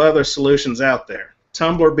boatload of other solutions out there,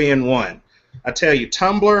 Tumblr being one. I tell you,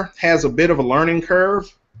 Tumblr has a bit of a learning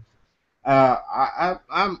curve.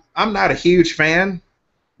 I'm not a huge fan,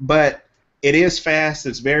 but it is fast.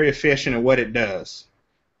 It's very efficient in what it does.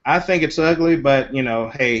 I think it's ugly, but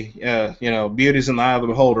hey, beauty's in the eye of the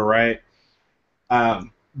beholder, right?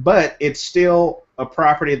 But it's still a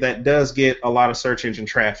property that does get a lot of search engine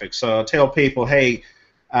traffic. So I tell people, hey,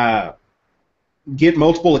 get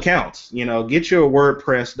multiple accounts. Get your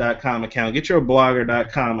WordPress.com account, get your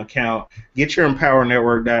Blogger.com account, get your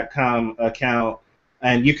EmpowerNetwork.com account,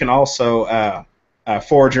 and you can also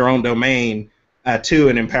forward your own domain to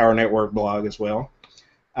an Empower Network blog as well.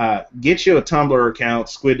 Get you a Tumblr account,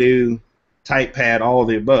 Squidoo, TypePad, all of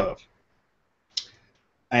the above.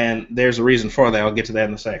 And there's a reason for that. I'll get to that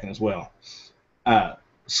in a second as well.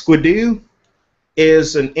 Squidoo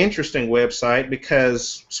is an interesting website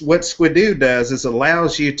because what Squidoo does is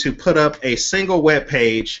allows you to put up a single web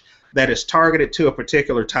page that is targeted to a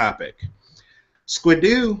particular topic.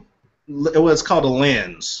 Squidoo, it's called a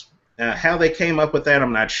lens. How they came up with that,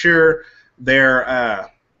 I'm not sure. Their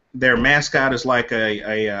mascot is like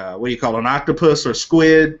a what do you call it, an octopus or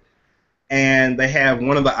squid, and they have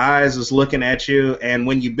one of the eyes is looking at you. And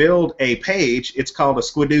when you build a page, it's called a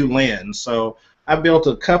squidoo lens. So I built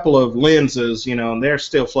a couple of lenses, and they're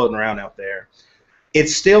still floating around out there.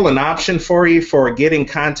 It's still an option for you for getting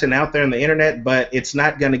content out there on the internet, but it's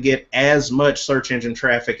not going to get as much search engine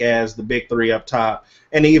traffic as the big three up top,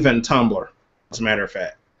 and even Tumblr, as a matter of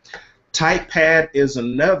fact. TypePad is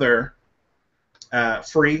another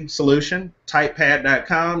free solution.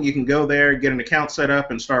 Typepad.com. You can go there, get an account set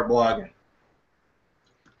up, and start blogging.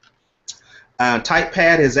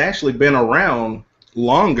 TypePad has actually been around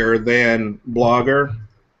longer than Blogger,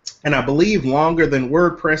 and I believe longer than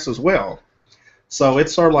WordPress as well. So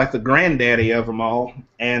it's sort of like the granddaddy of them all,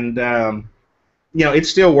 and it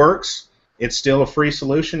still works. It's still a free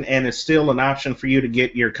solution, and it's still an option for you to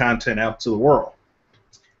get your content out to the world.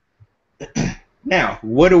 Now,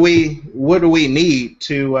 what do we need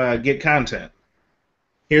to get content?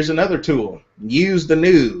 Here's another tool. Use the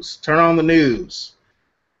news. Turn on the news.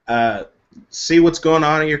 See what's going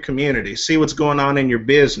on in your community. See what's going on in your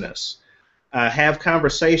business. Have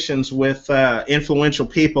conversations with influential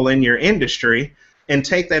people in your industry, and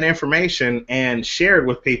take that information and share it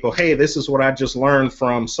with people. Hey, this is what I just learned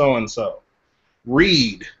from so-and-so.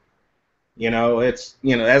 Read.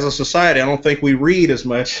 As a society, I don't think we read as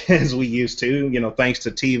much as we used to, thanks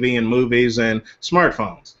to TV and movies and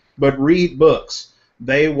smartphones. But read books.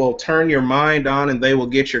 They will turn your mind on, and they will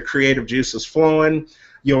get your creative juices flowing.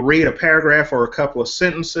 You'll read a paragraph or a couple of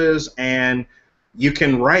sentences, and you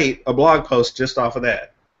can write a blog post just off of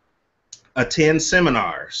that. Attend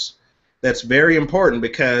seminars. That's very important,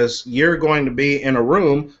 because you're going to be in a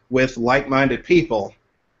room with like-minded people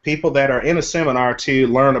that are in a seminar to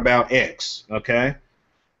learn about X, okay?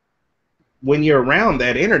 When you're around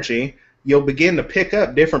that energy, you'll begin to pick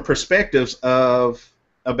up different perspectives about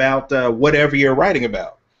whatever you're writing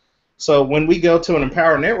about. So when we go to an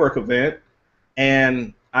Empower Network event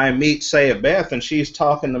and I meet, say, a Beth, and she's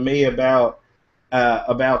talking to me about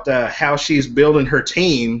how she's building her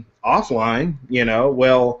team offline,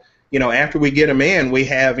 after we get them in, we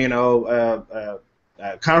have,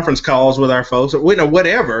 conference calls with our folks, or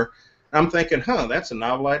whatever. I'm thinking, that's a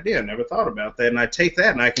novel idea. I never thought about that. And I take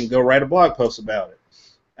that and I can go write a blog post about it.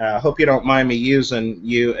 I hope you don't mind me using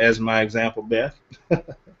you as my example, Beth.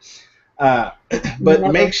 But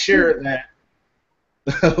make sure that,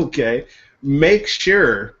 make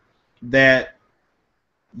sure that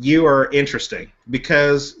you are interesting,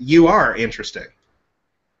 because you are interesting.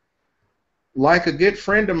 Like a good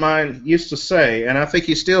friend of mine used to say, and I think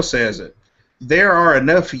he still says it, there are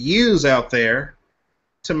enough yous out there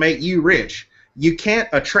to make you rich. You can't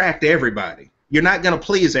attract everybody. You're not going to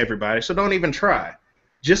please everybody, so don't even try.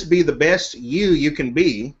 Just be the best you can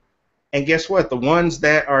be, and guess what? The ones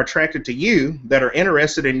that are attracted to you, that are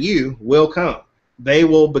interested in you, will come. They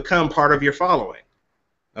will become part of your following,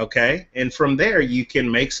 okay? And from there, you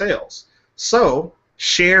can make sales. So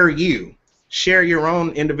share you. Share your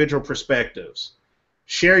own individual perspectives.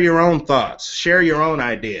 Share your own thoughts. Share your own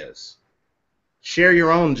ideas. Share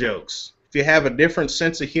your own jokes. If you have a different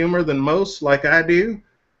sense of humor than most, like I do,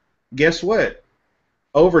 guess what?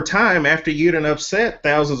 Over time, after you done upset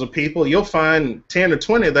thousands of people, you'll find 10 or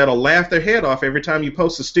 20 that'll laugh their head off every time you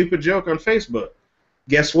post a stupid joke on Facebook.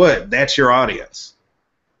 Guess what? That's your audience.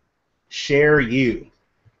 Share you.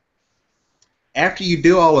 After you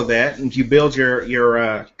do all of that and you build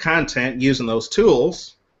your content using those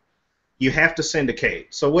tools, you have to syndicate.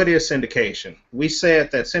 So what is syndication? We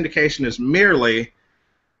said that syndication is merely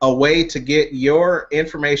a way to get your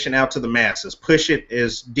information out to the masses, push it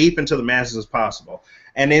as deep into the masses as possible.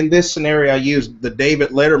 And in this scenario, I used the David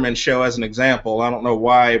Letterman show as an example. I don't know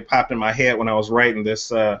why it popped in my head when I was writing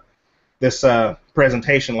this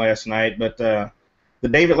presentation last night, but the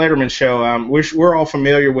David Letterman show, we're all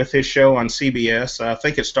familiar with his show on CBS. I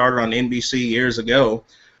think it started on NBC years ago.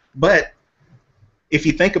 But if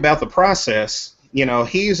you think about the process,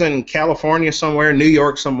 he's in California somewhere, New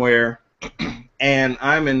York somewhere, and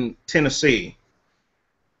I'm in Tennessee.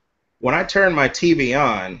 When I turn my TV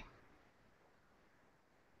on,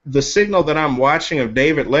 the signal that I'm watching of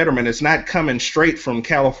David Letterman is not coming straight from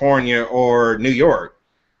California or New York.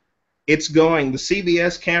 It's going, the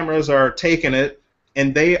CBS cameras are taking it,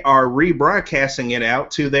 and they are rebroadcasting it out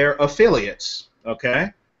to their affiliates,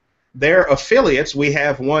 okay? Their affiliates, we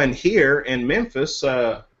have one here in Memphis,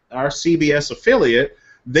 our CBS affiliate,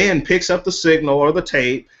 then picks up the signal or the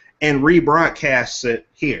tape and rebroadcasts it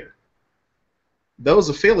here. Those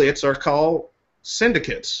affiliates are called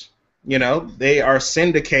syndicates. They are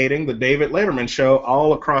syndicating the David Letterman show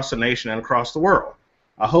all across the nation and across the world.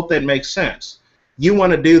 I hope that makes sense. You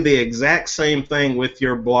want to do the exact same thing with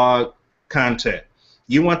your blog content.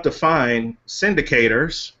 You want to find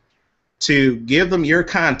syndicators to give them your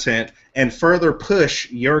content and further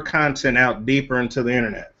push your content out deeper into the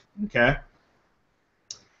internet. Okay?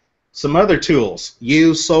 Some other tools.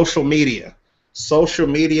 Use social media. Social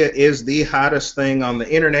media is the hottest thing on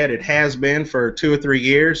the internet. It has been for 2 or 3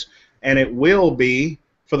 years, and it will be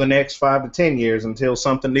for the next 5 to 10 years until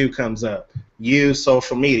something new comes up. Use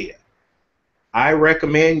social media. I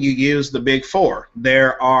recommend you use the big four.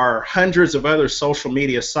 There are hundreds of other social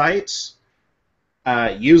media sites.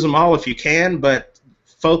 Use them all if you can, but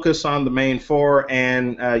focus on the main four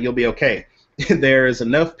and you'll be okay. There is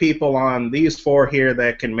enough people on these four here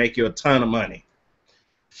that can make you a ton of money.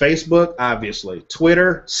 Facebook, obviously.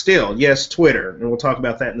 Twitter, still, yes, Twitter, and we'll talk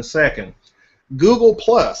about that in a second. Google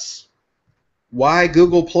Plus. Why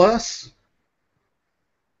Google Plus?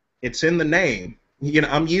 It's in the name. You know,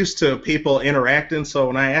 I'm used to people interacting, so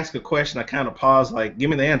when I ask a question, I kind of pause, like,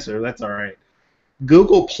 give me the answer. That's all right.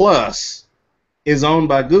 Google Plus is owned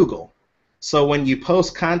by Google. So when you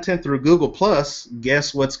post content through Google Plus,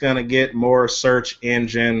 guess what's going to get more search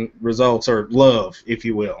engine results, or love, if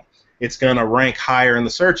you will. It's going to rank higher in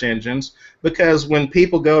the search engines, because when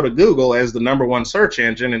people go to Google as the #1 search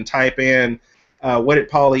engine and type in what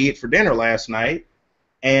did Paulie eat for dinner last night,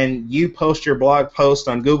 and you post your blog post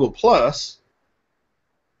on Google Plus,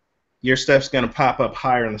 your stuff's going to pop up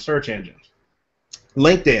higher in the search engines.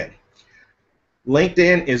 LinkedIn.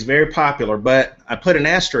 LinkedIn is very popular, but I put an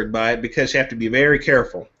asterisk by it because you have to be very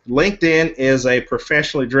careful. LinkedIn is a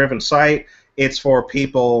professionally driven site. It's for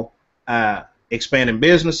people expanding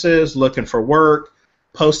businesses, looking for work,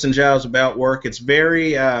 posting jobs about work. It's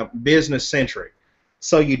very business-centric.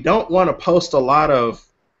 So you don't want to post a lot of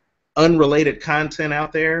unrelated content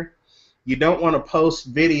out there. You don't want to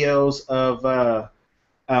post videos of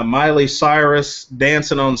Miley Cyrus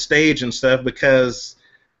dancing on stage and stuff, because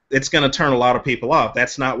it's going to turn a lot of people off.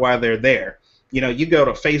 That's not why they're there. You know, you go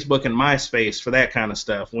to Facebook and MySpace for that kind of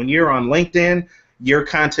stuff. When you're on LinkedIn, your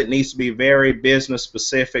content needs to be very business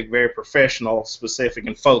specific, very professional specific,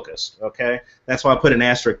 and focused. Okay, that's why I put an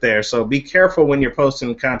asterisk there. So be careful when you're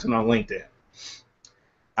posting content on LinkedIn.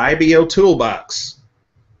 IBO Toolbox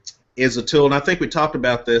is a tool, and I think we talked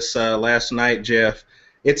about this last night, Jeff.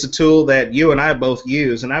 It's a tool that you and I both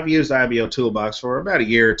use, and I've used IBO Toolbox for about a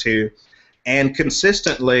year or two, and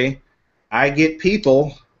consistently I get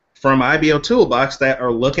people from IBO Toolbox that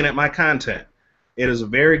are looking at my content. It is a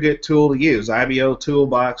very good tool to use,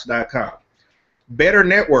 ibotoolbox.com. Better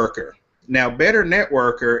Networker. Now, Better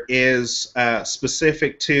Networker is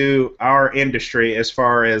specific to our industry as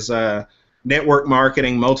far as network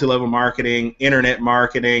marketing, multi-level marketing, internet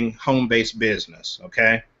marketing, home-based business,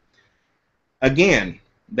 okay? Again,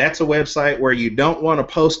 that's a website where you don't want to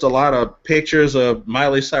post a lot of pictures of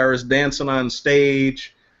Miley Cyrus dancing on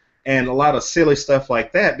stage and a lot of silly stuff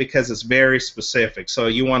like that, because it's very specific. So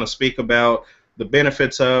you want to speak about the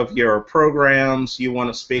benefits of your programs. You want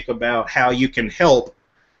to speak about how you can help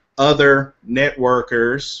other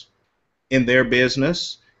networkers in their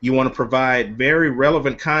business. You want to provide very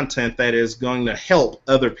relevant content that is going to help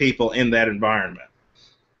other people in that environment.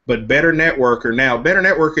 But Better Networker, now Better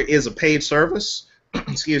Networker is a paid service.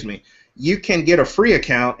 Excuse me. You can get a free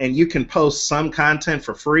account and you can post some content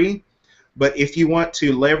for free, but if you want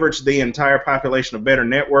to leverage the entire population of Better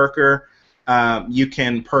Networker, you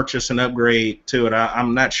can purchase an upgrade to it.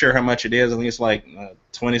 I'm not sure how much it is. I think it's like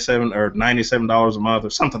 $27 or $97 a month or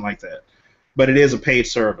something like that. But it is a paid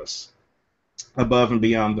service above and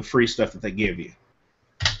beyond the free stuff that they give you.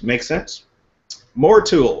 Make sense? More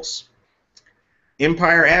tools.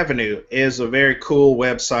 Empire Avenue is a very cool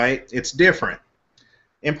website. It's different.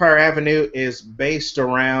 Empire Avenue is based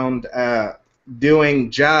around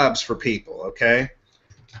doing jobs for people, okay?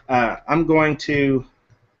 I'm going to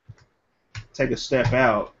take a step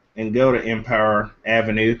out and go to Empire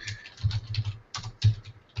Avenue.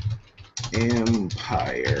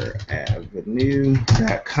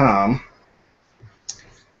 EmpireAvenue.com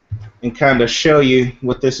and kind of show you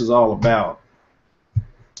what this is all about.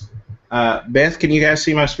 Beth, can you guys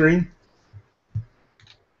see my screen?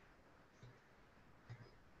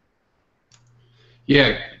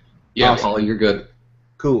 Yeah, Awesome. Paulie, you're good.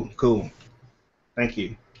 Cool. Thank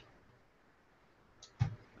you.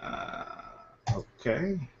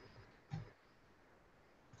 Okay.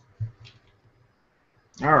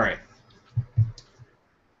 All right.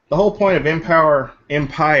 The whole point of Empire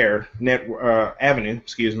Avenue,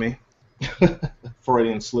 excuse me,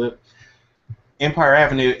 Freudian slip. Empire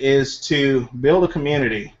Avenue is to build a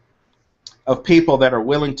community of people that are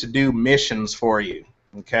willing to do missions for you.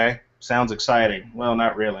 Okay? Sounds exciting. Well,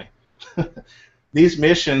 not really. These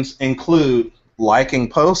missions include liking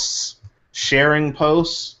posts, sharing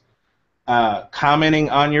posts, commenting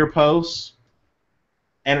on your posts.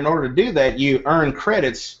 And in order to do that, you earn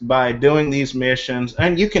credits by doing these missions,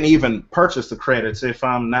 and you can even purchase the credits if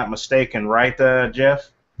I'm not mistaken, right,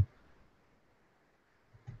 Jeff?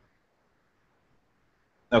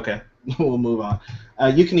 Okay, we'll move on.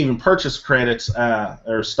 You can even purchase credits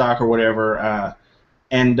or stock or whatever,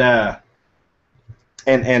 and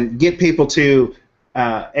get people to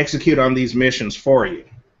execute on these missions for you.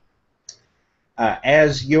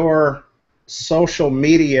 As your social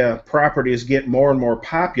media properties get more and more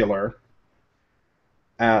popular,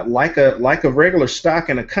 like a regular stock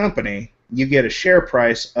in a company, you get a share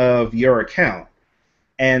price of your account.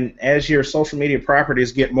 And as your social media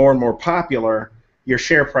properties get more and more popular, your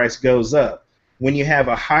share price goes up. When you have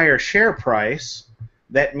a higher share price,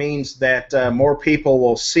 that means that more people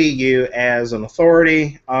will see you as an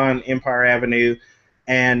authority on Empire Avenue,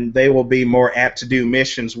 and they will be more apt to do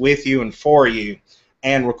missions with you and for you,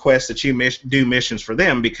 and request that you do missions for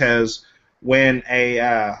them, because when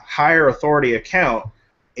a higher authority account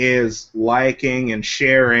is liking and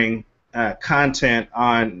sharing content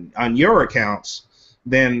on your accounts,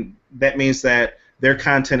 then that means that their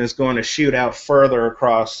content is going to shoot out further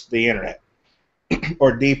across the internet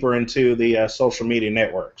or deeper into the social media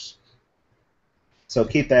networks. So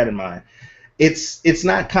keep that in mind. It's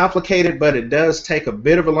not complicated, but it does take a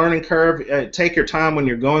bit of a learning curve. Take your time when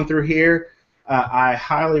you're going through here. I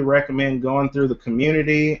highly recommend going through the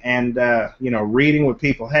community and reading what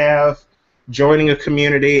people have, joining a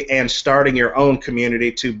community, and starting your own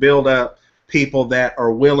community to build up people that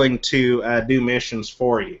are willing to do missions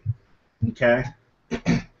for you. Okay.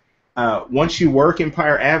 Once you work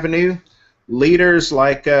Empire Avenue, leaders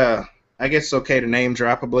like I guess it's okay to name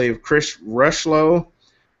drop. I believe Chris Rushlow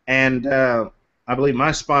and I believe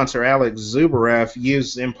my sponsor Alex Zubarev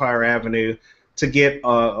used Empire Avenue to get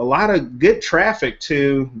a lot of good traffic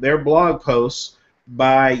to their blog posts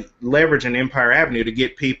by leveraging Empire Avenue to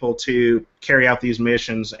get people to carry out these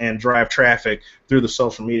missions and drive traffic through the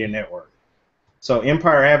social media network. So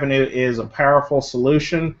Empire Avenue is a powerful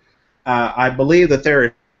solution. I believe that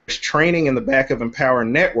there is training in the back of Empower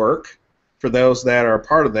Network for those that are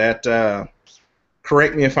part of that.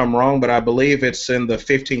 Correct me if I'm wrong, but I believe it's in the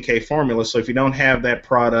 15K formula. So if you don't have that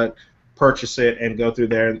product, purchase it and go through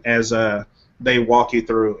there as they walk you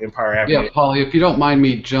through Empire Avenue. Yeah, Paulie, if you don't mind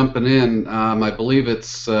me jumping in, I believe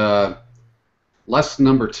it's lesson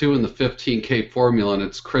number 2 in the 15K formula, and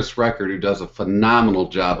it's Chris Record who does a phenomenal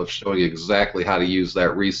job of showing exactly how to use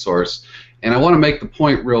that resource. And I want to make the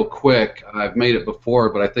point real quick. I've made it before,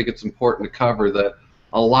 but I think it's important to cover that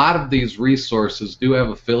a lot of these resources do have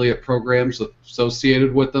affiliate programs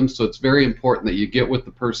associated with them, so it's very important that you get with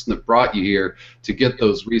the person that brought you here to get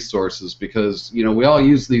those resources, because we all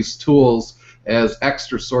use these tools as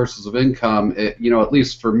extra sources of income. At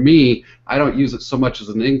least for me, I don't use it so much as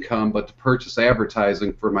an income, but to purchase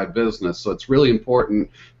advertising for my business. So it's really important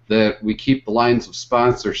that we keep the lines of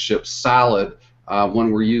sponsorship solid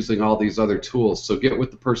when we're using all these other tools. So get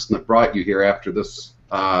with the person that brought you here after this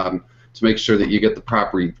to make sure that you get the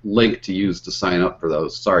proper link to use to sign up for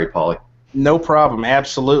those. Sorry, Paulie. No problem.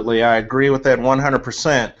 Absolutely. I agree with that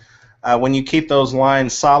 100%. When you keep those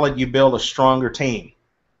lines solid, you build a stronger team.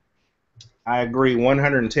 I agree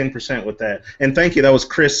 110% with that. And thank you. That was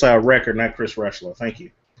Chris Record, not Chris Rushlow. Thank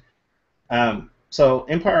you. So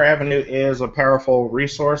Empire Avenue is a powerful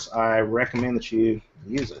resource. I recommend that you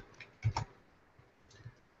use it.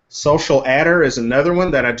 Social Adder is another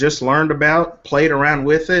one that I just learned about, played around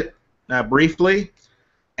with it briefly,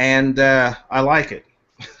 and I like it.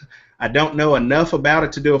 I don't know enough about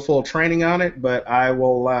it to do a full training on it, but I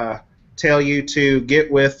will tell you to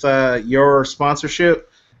get with your sponsorship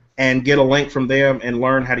and get a link from them and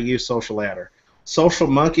learn how to use Social Adder. Social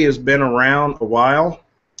Monkey has been around a while,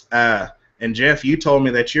 and Jeff, you told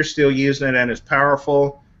me that you're still using it and it's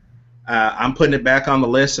powerful. I'm putting it back on the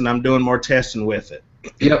list and I'm doing more testing with it.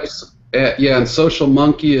 Yep. Yeah, and Social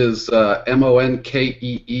Monkey is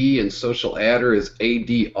Monkee, and Social Adder is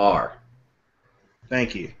ADR.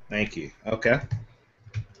 Thank you. Thank you. Okay.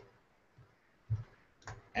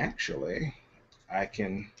 Actually, I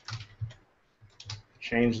can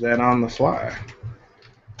change that on the fly.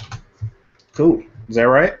 Cool. Is that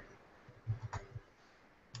right?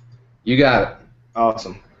 You got it.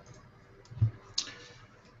 Awesome.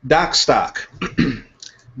 DocStock.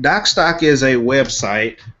 DocStock is a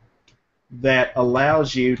website that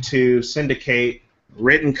allows you to syndicate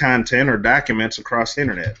written content or documents across the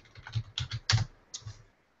internet.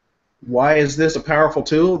 Why is this a powerful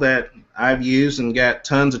tool that I've used and got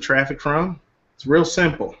tons of traffic from? It's real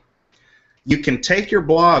simple. You can take your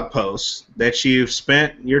blog posts that you've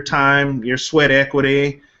spent your time, your sweat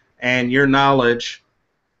equity, and your knowledge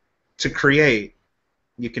to create.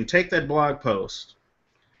 You can take that blog post,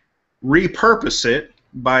 repurpose it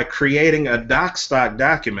by creating a docstock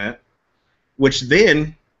document, which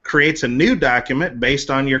then creates a new document based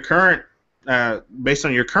on your current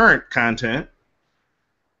content,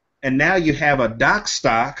 and now you have a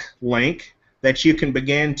docstock link that you can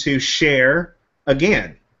begin to share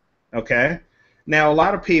again. Okay. Now a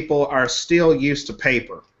lot of people are still used to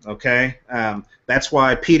paper. Okay. That's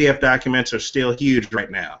why PDF documents are still huge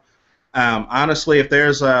right now. Honestly, if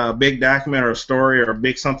there's a big document or a story or a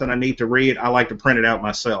big something I need to read, I like to print it out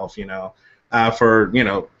myself. For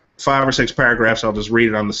 5 or 6 paragraphs, I'll just read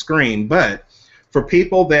it on the screen. But for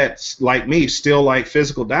people that, like me, still like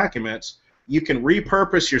physical documents, you can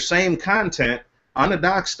repurpose your same content on a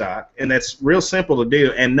docstock, and that's real simple to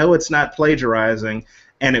do. And no, it's not plagiarizing,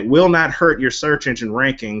 and it will not hurt your search engine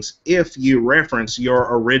rankings if you reference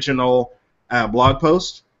your original blog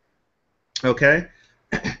post, okay,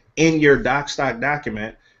 in your docstock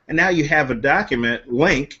document. And now you have a document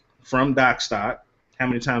link from docstock. How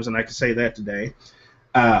many times and I can say that today?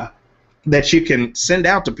 That you can send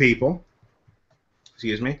out to people,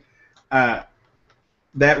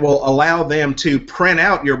 that will allow them to print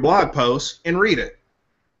out your blog post and read it.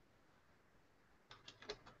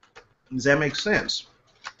 Does that make sense?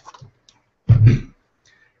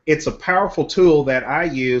 It's a powerful tool that I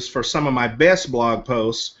use for some of my best blog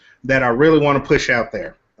posts that I really want to push out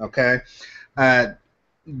there. Okay?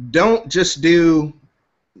 Don't just do,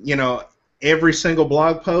 every single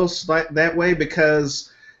blog post that way,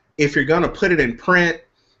 because if you're going to put it in print,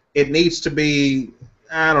 it needs to be,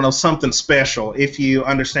 something special, if you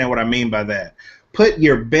understand what I mean by that. Put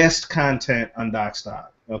your best content on docstock,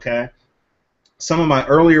 okay? Some of my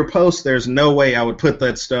earlier posts, there's no way I would put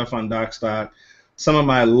that stuff on docstock. Some of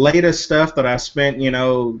my latest stuff that I spent,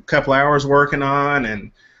 a couple hours working on,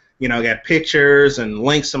 and, I got pictures and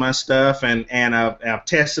links to my stuff, and I've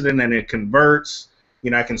tested it, and it converts.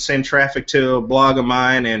 I can send traffic to a blog of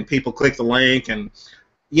mine, and people click the link, and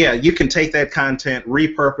yeah, you can take that content,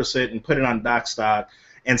 repurpose it, and put it on docstock,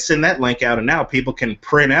 and send that link out, and now people can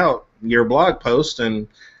print out your blog post, and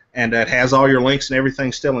that has all your links and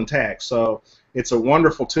everything still intact. So it's a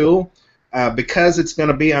wonderful tool. Because it's going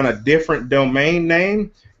to be on a different domain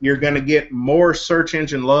name, you're going to get more search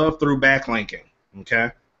engine love through backlinking.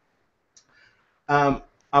 Okay.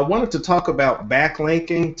 I wanted to talk about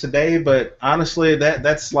backlinking today, but honestly,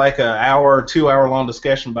 that's like an hour, 2 hour long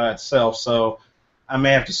discussion by itself. So I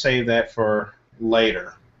may have to save that for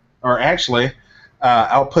later. Or actually,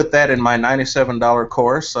 I'll put that in my $97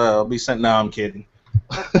 course. I'll be sent. No, I'm kidding.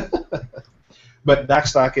 But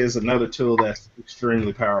docstock is another tool that's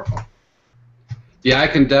extremely powerful. Yeah, I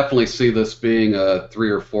can definitely see this being a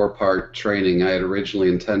 3 or 4 part training. I had originally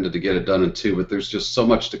intended to get it done in 2, but there's just so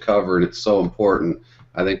much to cover, and it's so important.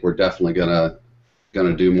 I think we're definitely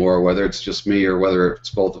gonna do more, whether it's just me or whether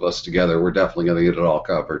it's both of us together. We're definitely gonna get it all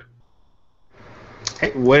covered.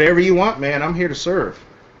 Hey, whatever you want, man. I'm here to serve.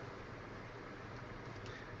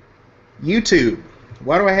 YouTube.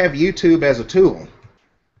 Why do I have YouTube as a tool?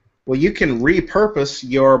 Well, you can repurpose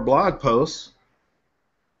your blog posts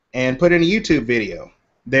and put in a YouTube video.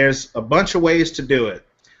 There's a bunch of ways to do it.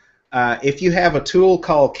 If you have a tool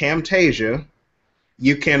called Camtasia,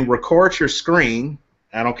 you can record your screen.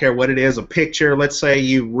 I don't care what it is, a picture. Let's say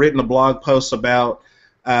you've written a blog post about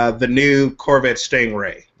the new Corvette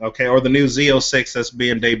Stingray, okay, or the new Z06 that's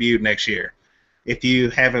being debuted next year. If you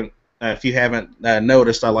haven't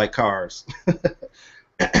noticed, I like cars.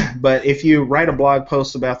 But if you write a blog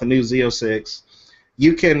post about the new Z06,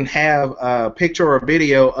 you can have a picture or a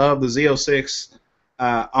video of the Z06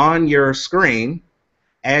 on your screen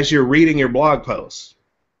as you're reading your blog post.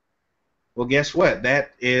 Well, guess what?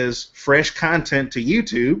 That is fresh content to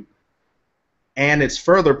YouTube, and it's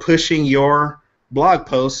further pushing your blog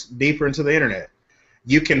posts deeper into the internet.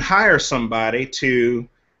 You can hire somebody to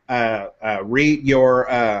read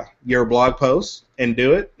your blog post and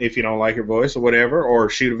do it if you don't like your voice or whatever, or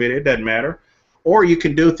shoot a video, it doesn't matter. Or you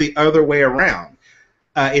can do it the other way around.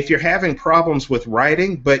 If you're having problems with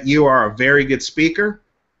writing, but you are a very good speaker,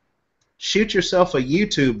 shoot yourself a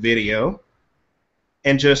YouTube video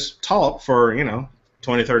and just talk for,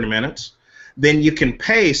 20, 30 minutes. Then you can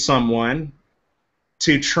pay someone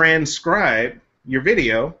to transcribe your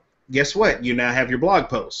video. Guess what? You now have your blog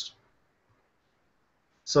post.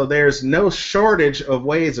 So there's no shortage of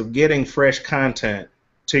ways of getting fresh content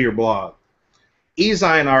to your blog.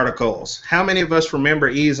 eZine articles. How many of us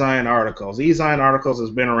remember eZine articles? eZine articles has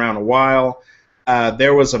been around a while.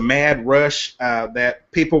 There was a mad rush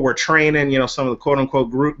that people were training, some of the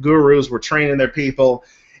quote-unquote gurus were training their people.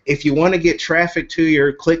 If you want to get traffic to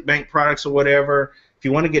your ClickBank products or whatever, if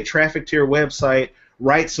you want to get traffic to your website,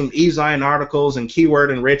 write some e-Zine articles and keyword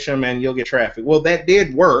enrich them and you'll get traffic. Well, that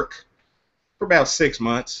did work for about 6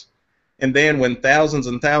 months. And then when thousands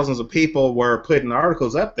and thousands of people were putting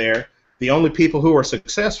articles up there, the only people who were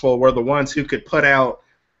successful were the ones who could put out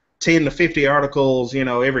 10 to 50 articles,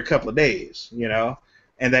 every couple of days,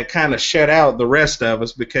 and that kind of shut out the rest of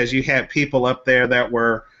us because you had people up there that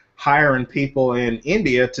were hiring people in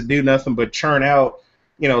India to do nothing but churn out,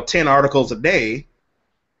 10 articles a day,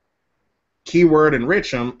 keyword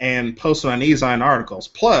enrich them, and post them on e-Zine articles.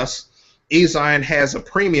 Plus, e-Zine has a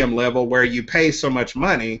premium level where you pay so much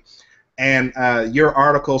money, and your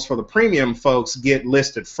articles for the premium folks get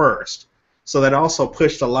listed first. So that also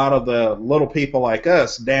pushed a lot of the little people like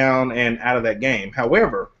us down and out of that game.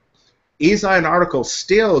 However, e-Zine articles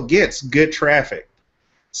still gets good traffic.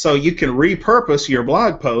 So you can repurpose your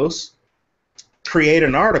blog posts, create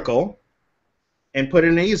an article, and put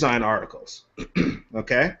in e-Zine articles.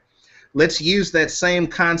 Okay? Let's use that same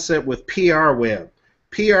concept with PR Web.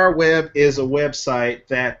 PR Web is a website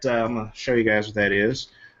that, I'm going to show you guys what that is.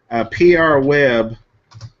 PR Web,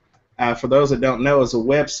 for those that don't know, is a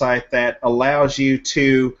website that allows you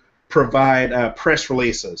to provide press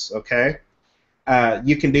releases, okay?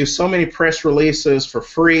 You can do so many press releases for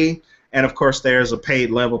free, and of course there's a paid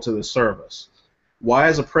level to the service. Why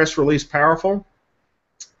is a press release powerful?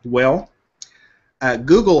 Well,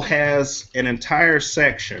 Google has an entire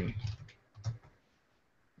section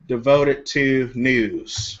devoted to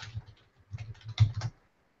news.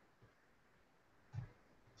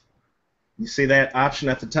 You see that option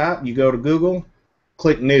at the top? You go to Google,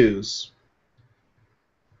 click News.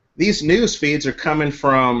 These news feeds are coming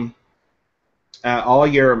from all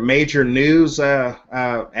your major news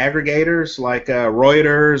aggregators like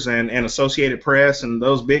Reuters and Associated Press and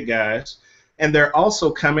those big guys. And they're also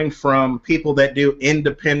coming from people that do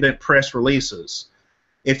independent press releases.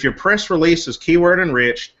 If your press release is keyword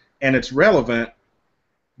enriched and it's relevant,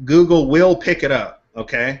 Google will pick it up,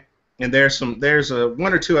 okay? And there's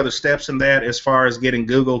one or two other steps in that as far as getting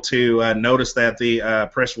Google to notice that the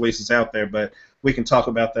press release is out there, but we can talk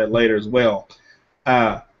about that later as well.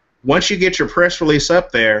 Once you get your press release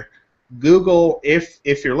up there, Google, if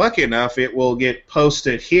you're lucky enough, it will get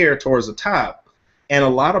posted here towards the top. And a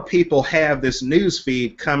lot of people have this news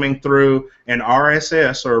feed coming through an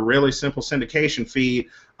RSS or a really simple syndication feed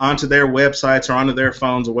onto their websites or onto their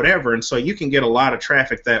phones or whatever, and so you can get a lot of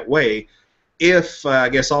traffic that way if, I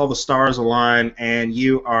guess, all the stars align and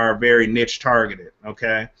you are very niche targeted,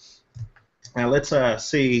 okay? Now let's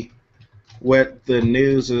see what the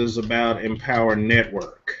news is about Empower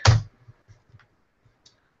Network.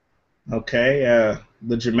 Okay,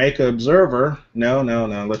 the Jamaica Observer. No.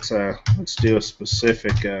 Let's do a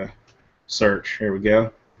specific search. Here we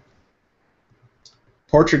go.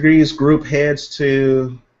 Portuguese group heads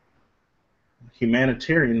to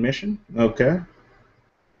humanitarian mission. Okay.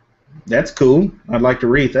 That's cool. I'd like to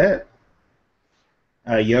read that.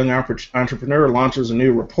 A young entrepreneur launches a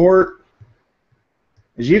new report.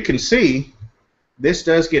 As you can see, this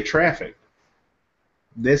does get traffic.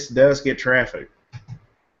 This does get traffic.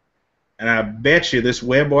 And I bet you this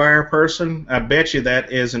WebWire person, I bet you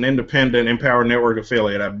that is an independent Empower Network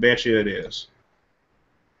affiliate. I bet you it is.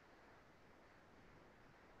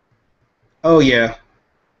 Oh, yeah.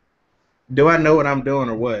 Do I know what I'm doing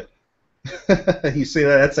or what? You see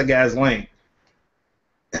that? That's a guy's link.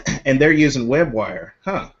 And they're using WebWire.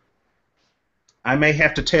 Huh. I may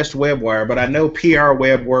have to test WebWire, but I know PR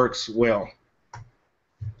Web works well.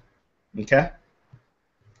 Okay?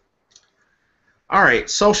 All right,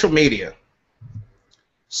 social media.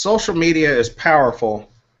 Social media is powerful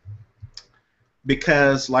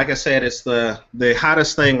because, like I said, it's the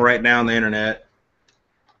hottest thing right now on the internet.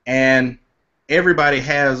 And everybody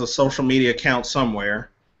has a social media account somewhere.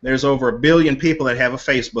 There's over 1 billion people that have a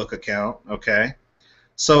Facebook account, okay?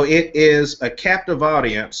 So it is a captive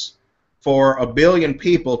audience for 1 billion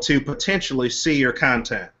people to potentially see your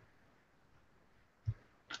content.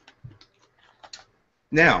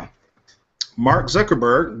 Now, Mark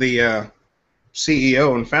Zuckerberg, the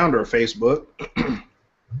CEO and founder of Facebook,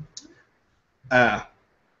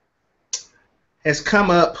 has come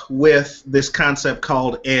up with this concept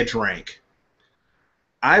called EdgeRank.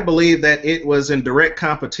 I believe that it was in direct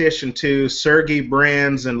competition to Sergey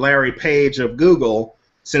Brin and Larry Page of Google,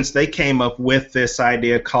 since they came up with this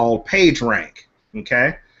idea called PageRank.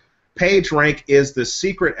 Okay, PageRank is the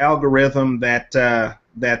secret algorithm that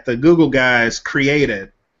the Google guys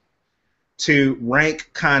created to rank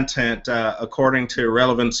content according to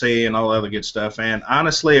relevancy and all other good stuff. And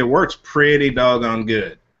honestly, it works pretty doggone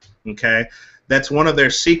good. Okay, that's one of their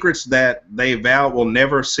secrets that they vow will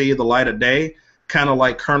never see the light of day. Kind of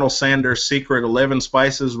like Colonel Sanders' secret 11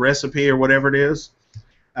 spices recipe or whatever it is.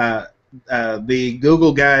 The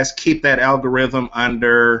Google guys keep that algorithm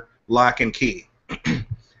under lock and key.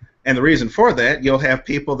 And the reason for that, you'll have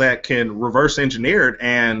people that can reverse engineer it,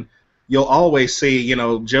 and you'll always see, you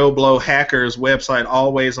know, Joe Blow hacker's website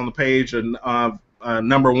always on the page, and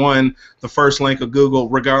number one, the first link of Google,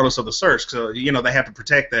 regardless of the search. So, you know, they have to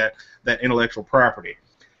protect that intellectual property.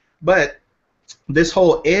 But this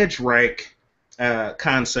whole edge rank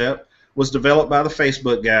concept was developed by the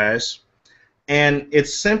Facebook guys, and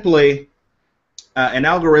it's simply an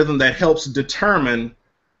algorithm that helps determine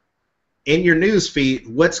in your news feed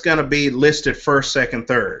what's going to be listed first, second,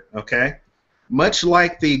 third. Okay, much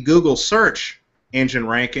like the Google search engine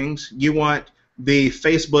rankings, you want the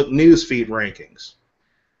Facebook news feed rankings.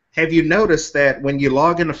 Have you noticed that when you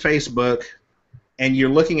log into Facebook and you're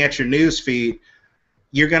looking at your news feed,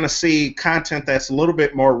 you're going to see content that's a little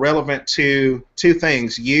bit more relevant to two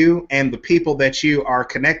things, you and the people that you are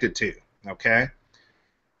connected to, okay?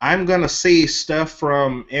 I'm going to see stuff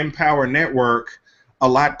from Empower Network a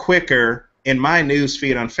lot quicker in my news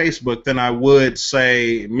feed on Facebook than I would,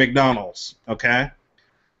 say, McDonald's, okay?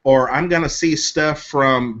 Or I'm going to see stuff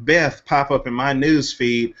from Beth pop up in my news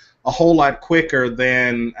feed a whole lot quicker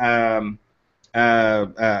than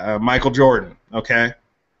Michael Jordan, okay?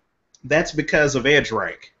 That's because of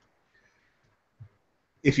EdgeRank.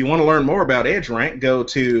 If you want to learn more about EdgeRank, go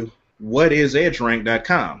to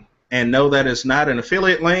whatisedgerank.com. And know that it's not an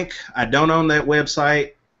affiliate link. I don't own that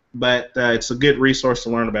website, but it's a good resource to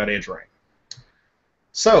learn about EdgeRank.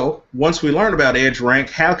 So, once we learn about EdgeRank,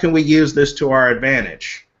 how can we use this to our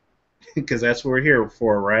advantage? Because that's what we're here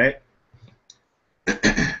for, right?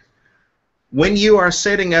 When you are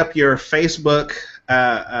setting up your Facebook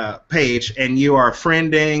page and you are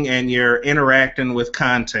friending and you're interacting with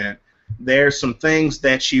content, there's some things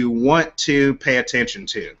that you want to pay attention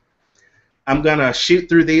to. I'm going to shoot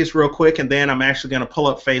through these real quick, and then I'm actually going to pull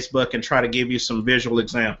up Facebook and try to give you some visual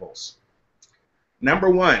examples. Number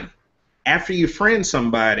one, after you friend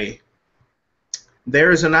somebody, there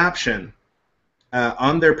is an option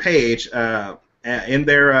on their page, in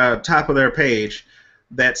their top of their page,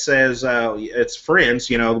 that says it's friends.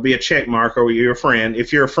 You know, it'll be a check mark, or you're a friend.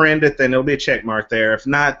 If you're a friend, then there'll be a check mark there. If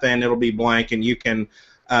not, then it'll be blank, and you can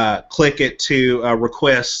click it to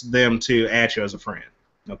request them to add you as a friend.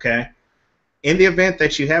 Okay? In the event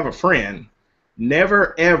that you have a friend,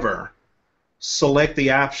 never ever select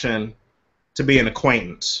the option to be an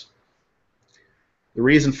acquaintance. The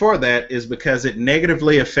reason for that is because it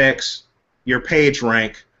negatively affects your page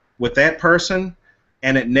rank with that person,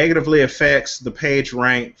 and it negatively affects the page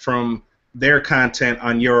rank from their content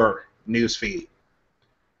on your news feed.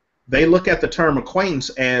 They look at the term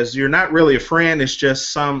acquaintance as you're not really a friend, it's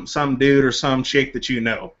just some dude or some chick that you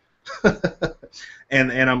know.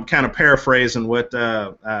 And I'm kind of paraphrasing what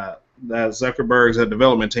Zuckerberg's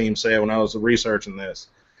development team said when I was researching this.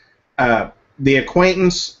 The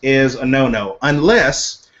acquaintance is a no-no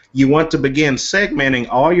unless you want to begin segmenting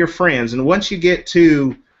all your friends. And once you get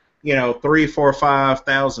to, you know, 3,000, 4,000,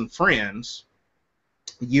 5,000 friends,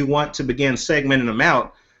 you want to begin segmenting them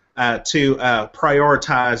out to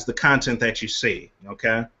prioritize the content that you see.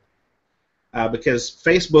 Okay? Because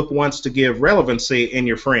Facebook wants to give relevancy in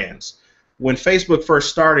your friends. When Facebook first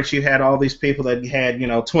started, you had all these people that had, you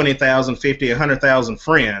know, 20,000, 50, 100,000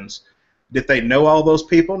 friends. Did they know all those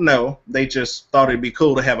people? No. They just thought it'd be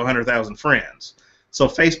cool to have 100,000 friends. So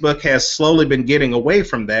Facebook has slowly been getting away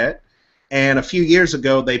from that. And a few years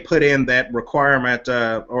ago, they put in that requirement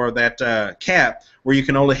or that cap where you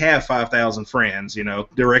can only have 5,000 friends, you know,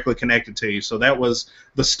 directly connected to you. So that was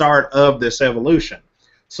the start of this evolution.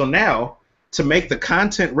 So now, to make the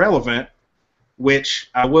content relevant, which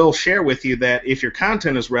I will share with you that if your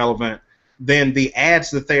content is relevant, then the ads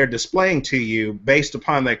that they are displaying to you based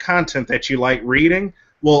upon that content that you like reading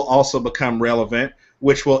will also become relevant,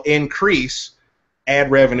 which will increase ad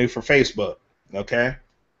revenue for Facebook. Okay?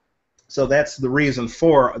 So that's the reason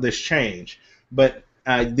for this change. But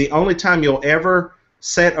the only time you'll ever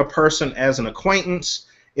set a person as an acquaintance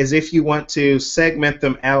is if you want to segment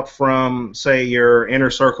them out from, say, your inner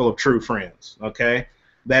circle of true friends. Okay?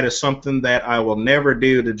 That is something that I will never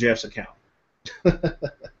do to Jeff's account,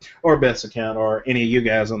 or Beth's account, or any of you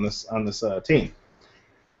guys on this team.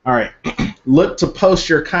 All right, look to post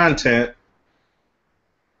your content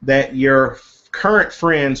that your current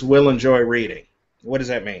friends will enjoy reading. What does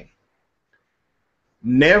that mean?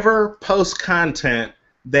 Never post content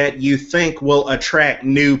that you think will attract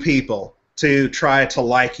new people to try to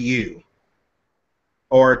like you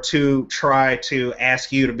or to try to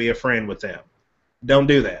ask you to be a friend with them. Don't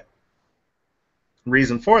do that.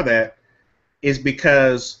 Reason for that is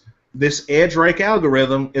because this edge rank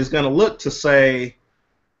algorithm is going to look to say,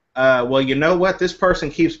 well, you know what? This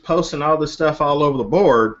person keeps posting all this stuff all over the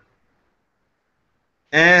board.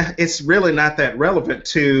 It's really not that relevant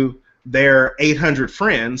to their 800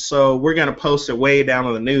 friends, so we're going to post it way down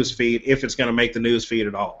on the news feed if it's going to make the news feed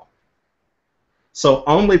at all. So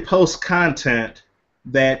only post content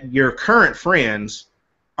that your current friends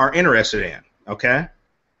are interested in, okay?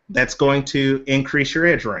 That's going to increase your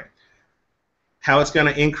edge rank. How it's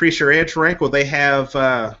going to increase your edge rank? Well, they have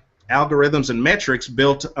algorithms and metrics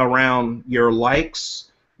built around your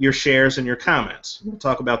likes, your shares, and your comments. We'll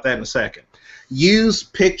talk about that in a second. Use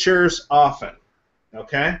pictures often,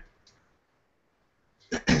 okay?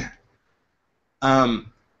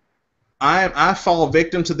 I fall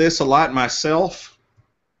victim to this a lot myself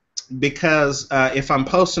because if I'm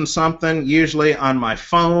posting something, usually on my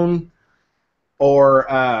phone,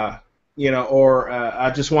 or I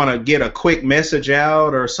just want to get a quick message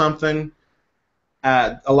out or something,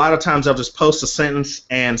 a lot of times I'll just post a sentence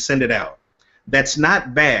and send it out. That's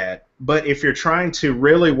not bad, but if you're trying to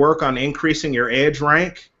really work on increasing your edge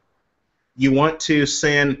rank, you want to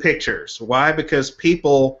send pictures. Why? Because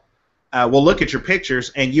people will look at your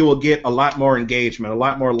pictures and you will get a lot more engagement, a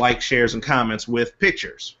lot more likes, shares, and comments with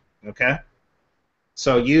pictures. Okay?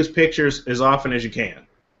 So use pictures as often as you can.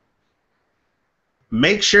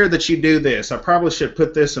 Make sure that you do this. I probably should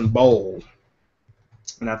put this in bold,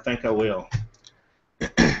 and I think I will.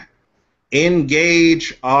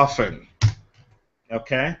 Engage often.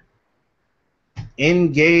 Okay?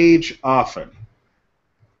 Engage often.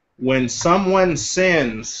 When someone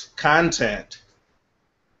sends content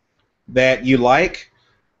that you like,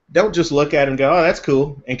 don't just look at it and go, oh, that's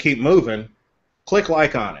cool, and keep moving. Click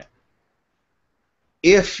like on it.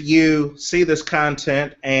 If you see this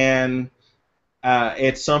content and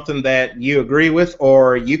it's something that you agree with,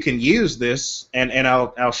 or you can use this, and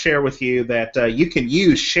I'll share with you that you can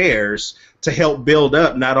use shares to help build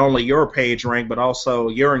up not only your page rank, but also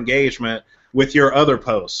your engagement with your other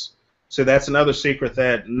posts. So that's another secret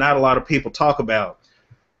that not a lot of people talk about.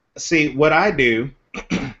 See, what I do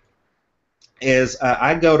is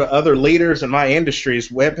I go to other leaders in my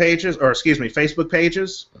industry's web pages, or excuse me, Facebook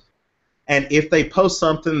pages, and if they post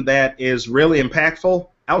something that is really impactful,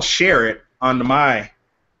 I'll share it onto my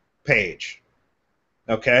page.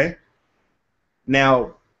 Okay?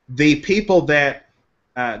 Now, the people that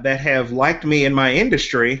have liked me in my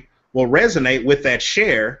industry will resonate with that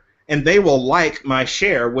share, and they will like my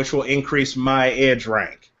share, which will increase my edge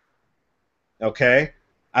rank. Okay?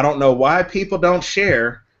 I don't know why people don't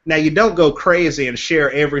share. Now, you don't go crazy and share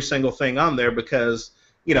every single thing on there because,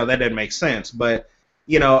 that doesn't make sense. But,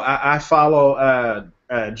 I follow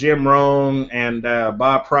Jim Rohn and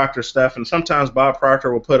Bob Proctor stuff, and sometimes Bob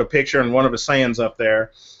Proctor will put a picture and one of his sayings up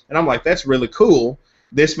there, and I'm like, that's really cool.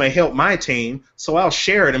 This may help my team, so I'll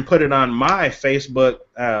share it and put it on my Facebook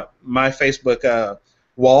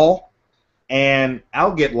wall, and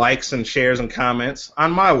I'll get likes and shares and comments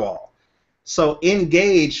on my wall. So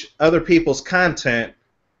engage other people's content,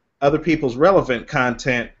 other people's relevant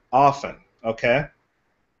content often. Okay.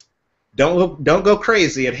 Don't go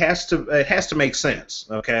crazy. It has to make sense.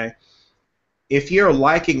 Okay. If you're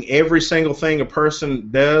liking every single thing a person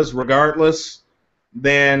does, regardless,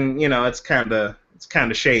 then it's kind of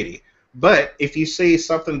shady. But if you see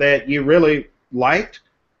something that you really liked,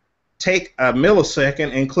 take a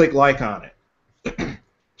millisecond and click like on it.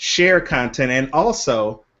 Share content, and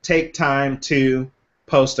also take time to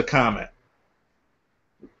post a comment.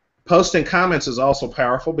 Posting comments is also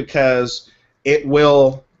powerful because it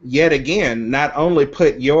will, yet again, not only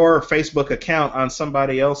put your Facebook account on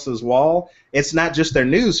somebody else's wall, it's not just their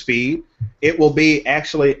news feed, it will be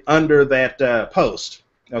actually under that post,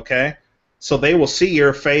 okay? So they will see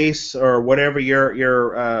your face or whatever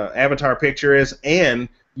your avatar picture is and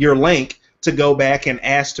your link to go back and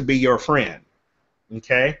ask to be your friend,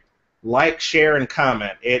 okay? Like, share, and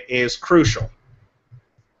comment. It is crucial.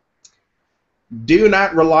 Do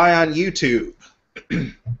not rely on YouTube.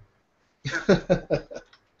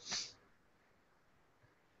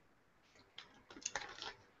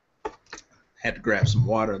 Had to grab some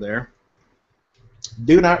water there.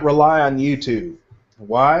 Do not rely on YouTube.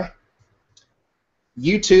 Why?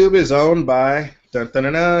 YouTube is owned by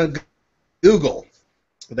Google.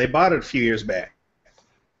 They bought it a few years back.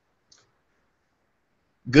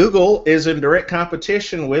 Google is in direct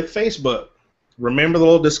competition with Facebook. Remember the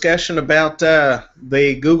little discussion about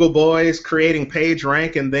the Google boys creating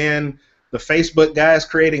PageRank and then the Facebook guys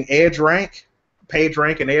creating EdgeRank?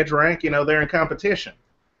 PageRank and EdgeRank, they're in competition.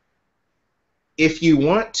 If you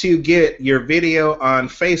want to get your video on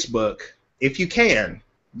Facebook, if you can,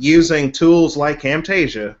 using tools like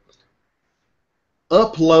Camtasia,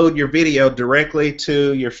 upload your video directly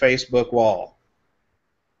to your Facebook wall.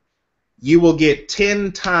 You will get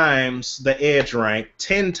 10 times the edge rank,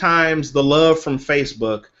 10 times the love from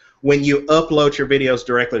Facebook when you upload your videos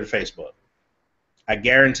directly to Facebook. I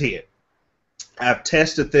guarantee it. I've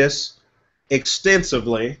tested this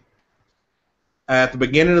extensively at the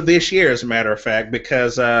beginning of this year, as a matter of fact,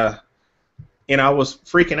 because I was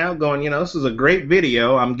freaking out going, this is a great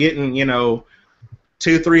video. I'm getting,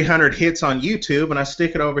 200-300 hits on YouTube, and I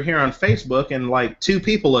stick it over here on Facebook, and like 2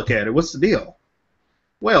 people look at it. What's the deal?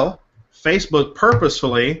 Well, Facebook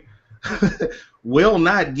purposefully will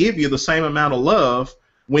not give you the same amount of love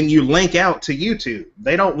when you link out to YouTube.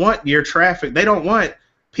 They don't want your traffic. They don't want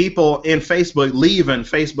people in Facebook leaving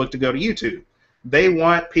Facebook to go to YouTube. They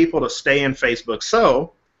want people to stay in Facebook.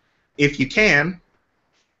 So, if you can,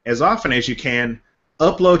 as often as you can,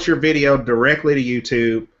 upload your video directly to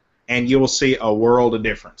YouTube, and you will see a world of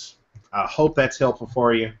difference. I hope that's helpful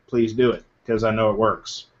for you. Please do it, because I know it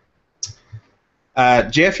works.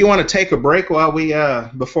 Jeff, you want to take a break while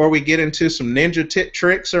before we get into some ninja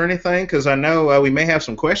tricks or anything? Because I know we may have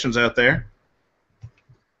some questions out there.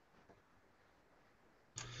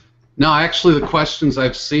 No, actually, the questions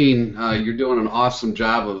I've seen, you're doing an awesome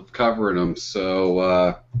job of covering them.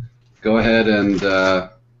 So go ahead and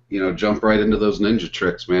jump right into those ninja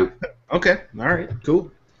tricks, man. Okay. All right.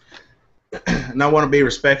 Cool. And I want to be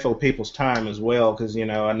respectful of people's time as well, because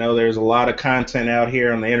I know there's a lot of content out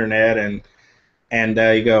here on the internet, and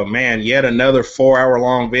you go, man, yet another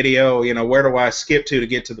 4-hour-long video. Where do I skip to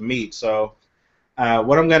get to the meat? So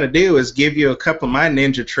what I'm going to do is give you a couple of my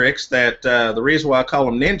ninja tricks. That the reason why I call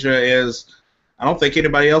them ninja is I don't think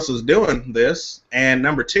anybody else is doing this, and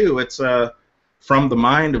number 2, it's from the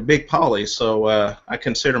mind of Big Polly. So I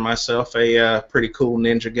consider myself a pretty cool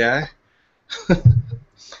ninja guy.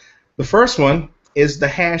 The first one is the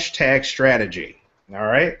hashtag strategy. All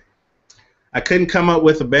right, I couldn't come up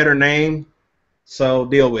with a better name, so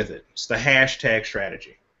deal with it. It's the hashtag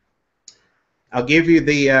strategy. I'll give you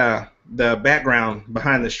the background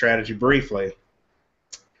behind the strategy briefly.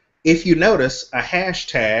 If you notice, a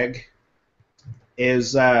hashtag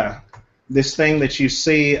is this thing that you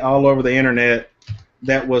see all over the internet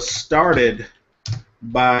that was started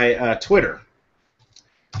by Twitter.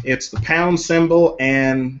 It's the pound symbol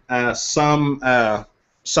and some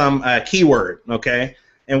keyword, okay?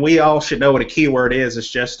 And we all should know what a keyword is. It's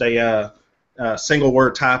just a single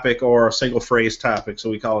word topic or a single phrase topic, so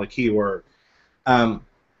we call it a keyword.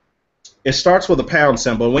 It starts with a pound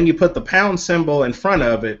symbol. When you put the pound symbol in front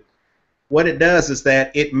of it, what it does is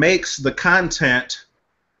that it makes the content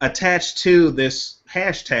attached to this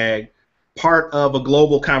hashtag part of a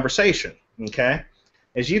global conversation, okay?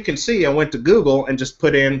 As you can see, I went to Google and just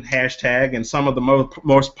put in hashtag, and some of the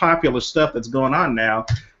most popular stuff that's going on now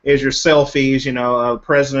is your selfies.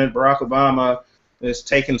 President Barack Obama is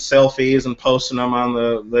taking selfies and posting them on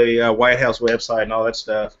the White House website and all that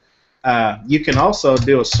stuff. You can also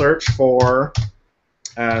do a search for,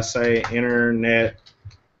 say, internet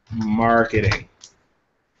marketing.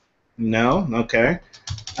 No? Okay.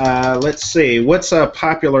 Let's see. What's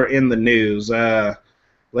popular in the news?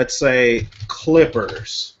 Let's say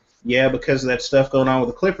Clippers. Yeah, because of that stuff going on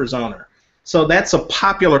with the Clippers owner. So that's a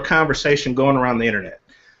popular conversation going around the internet.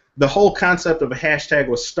 The whole concept of a hashtag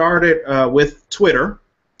was started with Twitter,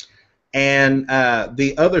 and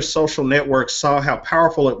the other social networks saw how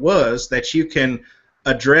powerful it was that you can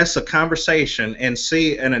address a conversation and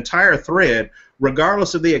see an entire thread,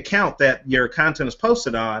 regardless of the account that your content is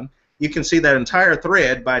posted on. You can see that entire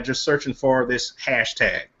thread by just searching for this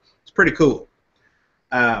hashtag. It's pretty cool.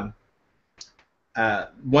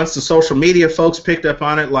 Once the social media folks picked up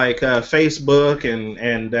on it, like Facebook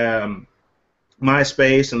and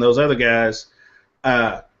MySpace and those other guys,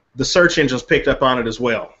 the search engines picked up on it as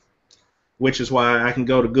well, which is why I can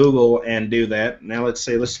go to Google and do that. Now let's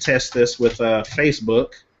see, let's test this with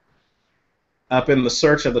Facebook. Up in the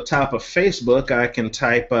search at the top of Facebook, I can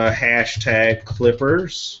type hashtag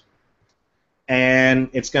Clippers, and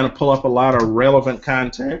it's going to pull up a lot of relevant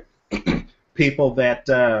content, people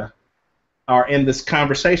that are in this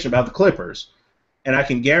conversation about the Clippers. And I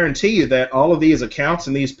can guarantee you that all of these accounts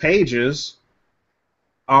and these pages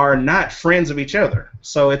are not friends of each other.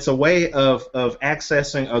 So it's a way of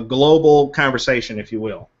accessing a global conversation, if you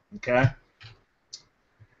will. Okay?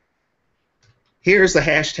 Here's the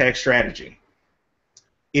hashtag strategy.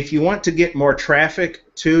 If you want to get more traffic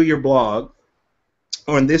to your blog,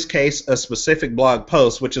 or in this case, a specific blog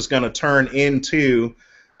post, which is going to turn into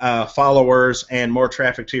followers and more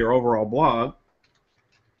traffic to your overall blog,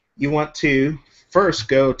 you want to first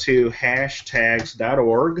go to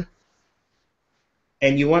hashtags.org,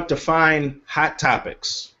 and you want to find hot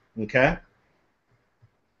topics. Okay?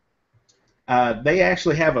 They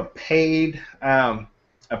actually have a paid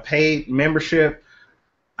membership.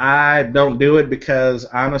 I don't do it because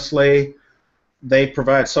honestly, they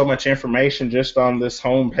provide so much information just on this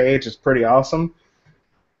home page. It's pretty awesome.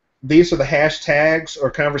 These are the hashtags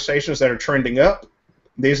or conversations that are trending up.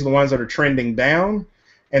 These are the ones that are trending down.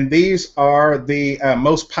 And these are the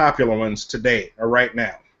most popular ones to date, or right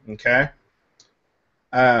now. Okay?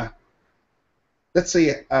 Let's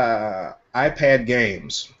see, iPad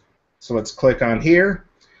games. So let's click on here.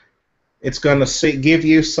 It's going to give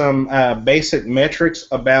you some basic metrics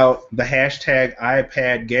about the hashtag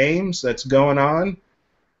iPad games that's going on.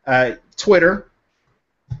 Twitter.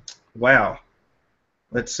 Wow.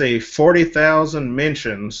 Let's see, 40,000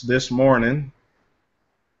 mentions this morning.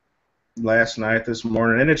 Last night, this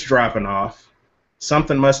morning, and it's dropping off.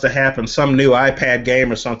 Something must have happened. Some new iPad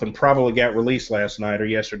game or something probably got released last night or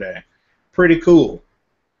yesterday. Pretty cool.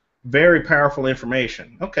 Very powerful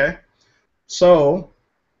information. Okay. So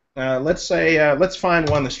let's say let's find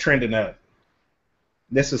one that's trending up.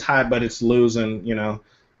 This is hot, but it's losing. You know,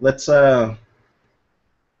 let's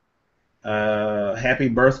happy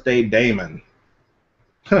birthday, Damon.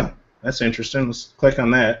 Huh, that's interesting. Let's click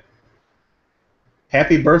on that.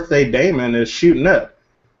 Happy birthday, Damon is shooting up.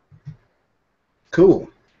 Cool.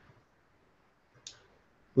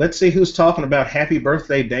 Let's see who's talking about happy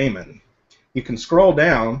birthday, Damon. You can scroll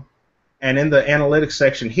down, and in the analytics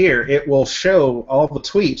section here, it will show all the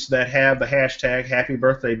tweets that have the hashtag happy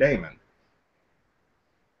birthday, Damon.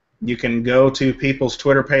 You can go to people's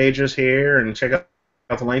Twitter pages here and check out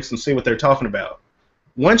the links and see what they're talking about.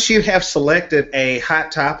 Once you have selected a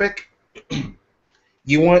hot topic,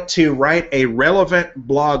 you want to write a relevant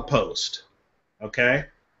blog post, okay?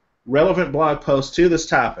 Relevant blog post to this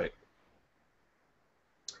topic.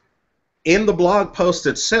 In the blog post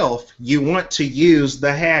itself, you want to use the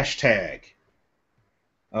hashtag,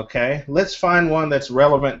 okay? Let's find one that's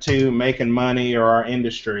relevant to making money or our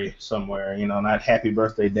industry somewhere, you know, not happy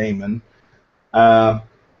birthday, Damon.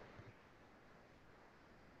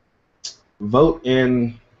 Vote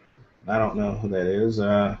in, I don't know who that is,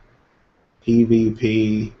 PvP.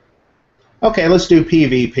 Okay, let's do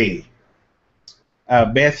PvP.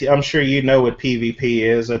 Beth, I'm sure you know what PvP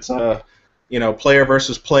is. It's a, you know, player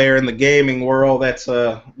versus player in the gaming world. That's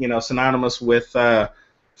you know, synonymous with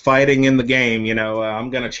fighting in the game. You know, I'm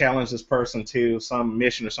going to challenge this person to some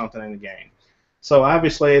mission or something in the game. So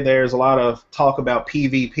obviously, there's a lot of talk about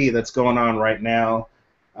PvP that's going on right now.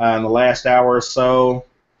 In the last hour or so,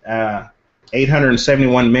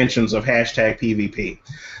 871 mentions of hashtag PvP.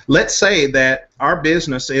 Let's say that our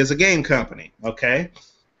business is a game company, okay?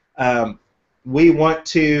 We want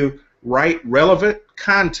to write relevant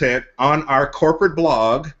content on our corporate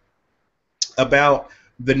blog about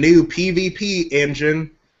the new PvP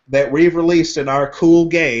engine that we've released in our cool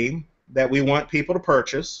game that we want people to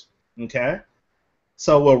purchase, okay?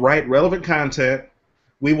 So we'll write relevant content.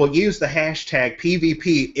 We will use the hashtag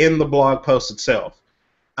PvP in the blog post itself.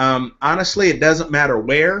 Honestly, it doesn't matter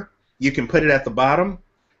where. You can put it at the bottom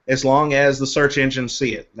as long as the search engines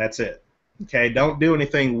see it. That's it. Okay? Don't do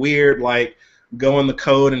anything weird like go in the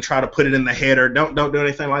code and try to put it in the header. Don't do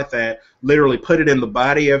anything like that. Literally put it in the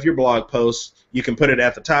body of your blog post. You can put it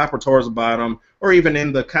at the top or towards the bottom or even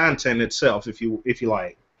in the content itself if you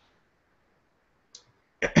like.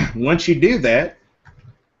 Once you do that,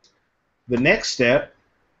 the next step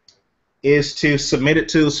is to submit it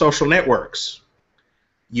to the social networks.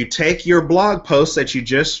 You take your blog post that you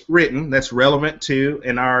just written that's relevant to,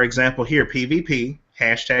 in our example here, PvP,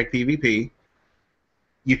 hashtag PvP.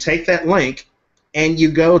 You take that link and you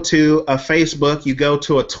go to a Facebook, you go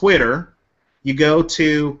to a Twitter, you go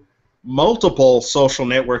to multiple social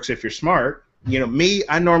networks if you're smart. You know, me,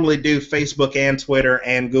 I normally do Facebook and Twitter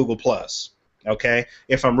and Google+. Okay?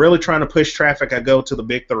 If I'm really trying to push traffic, I go to the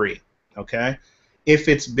big three. Okay? If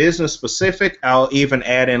it's business specific, I'll even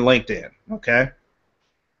add in LinkedIn. Okay?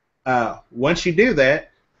 Once you do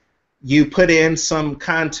that, you put in some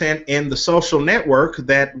content in the social network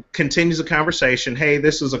that continues the conversation. Hey,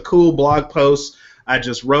 this is a cool blog post I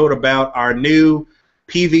just wrote about our new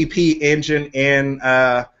PvP engine in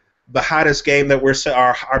the hottest game that we're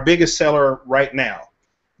our biggest seller right now.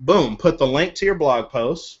 Boom, put the link to your blog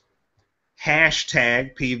post,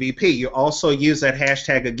 hashtag PvP. You also use that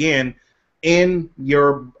hashtag again in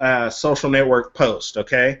your social network post,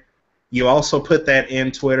 okay? You also put that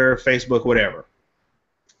in Twitter, Facebook, whatever.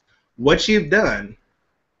 What you've done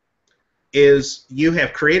is you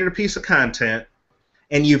have created a piece of content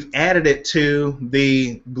and you've added it to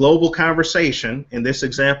the global conversation. In this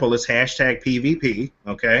example, it's hashtag PvP,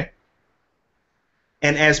 okay?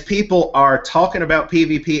 And as people are talking about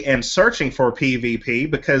PvP and searching for PvP,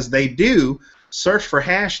 because they do search for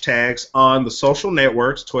hashtags on the social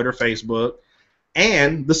networks, Twitter, Facebook,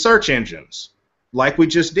 and the search engines, like we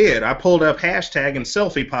just did. I pulled up hashtag and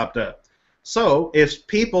selfie popped up. So if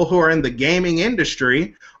people who are in the gaming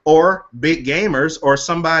industry or big gamers or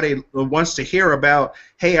somebody who wants to hear about,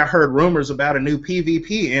 hey, I heard rumors about a new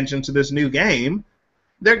PvP engine to this new game,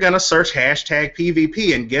 they're going to search hashtag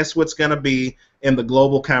PvP, and guess what's going to be in the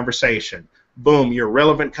global conversation? Boom, your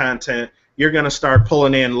relevant content. You're going to start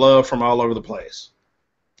pulling in love from all over the place.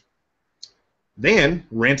 Then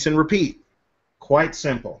rinse and repeat. Quite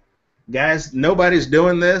simple. Guys, nobody's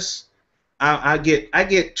doing this. I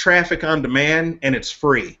get traffic on demand, and it's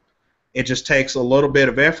free. It just takes a little bit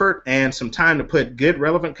of effort and some time to put good,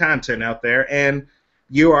 relevant content out there, and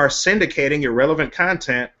you are syndicating your relevant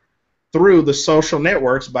content through the social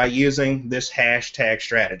networks by using this hashtag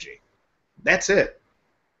strategy. That's it.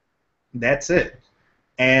 That's it.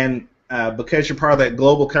 And because you're part of that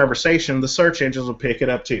global conversation, the search engines will pick it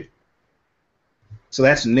up too. So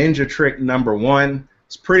that's ninja trick number one.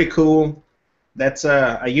 It's pretty cool. That's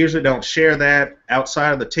I usually don't share that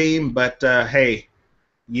outside of the team, but hey,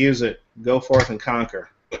 use it. Go forth and conquer.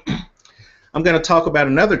 I'm going to talk about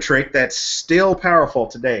another trick that's still powerful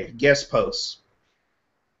today, guest posts.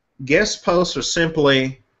 Guest posts are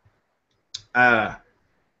simply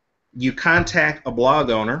you contact a blog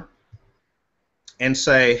owner and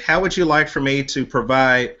say, how would you like for me to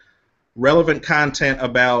provide relevant content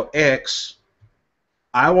about X?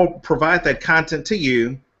 I will provide that content to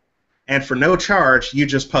you, and for no charge, you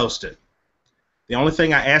just post it. The only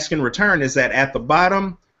thing I ask in return is that at the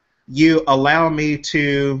bottom, you allow me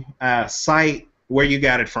to cite where you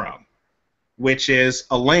got it from, which is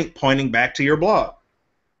a link pointing back to your blog.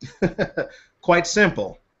 Quite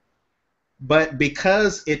simple. But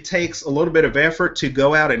because it takes a little bit of effort to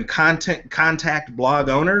go out and contact blog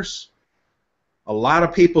owners, a lot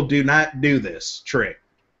of people do not do this trick.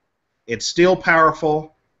 It's still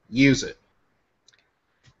powerful. Use it.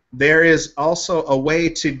 There is also a way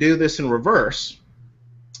to do this in reverse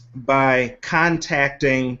by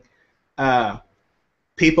contacting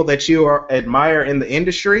people that you admire in the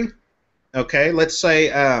industry. Okay, let's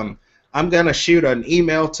say I'm going to shoot an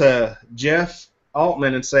email to Jeff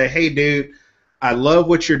Altman and say, hey, dude, I love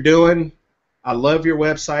what you're doing. I love your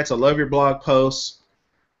websites. I love your blog posts.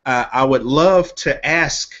 I would love to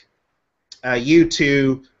ask you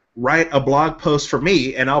to write a blog post for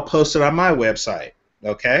me, and I'll post it on my website.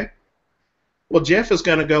 Okay? Well, Jeff is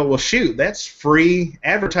going to go, well, shoot, that's free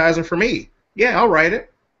advertising for me. Yeah, I'll write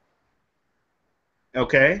it.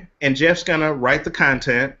 Okay? And Jeff's going to write the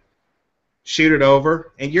content, shoot it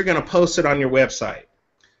over, and you're going to post it on your website.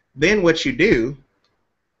 Then what you do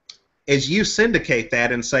is you syndicate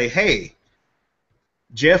that and say, hey,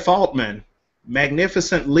 Jeff Altman,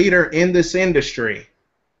 magnificent leader in this industry,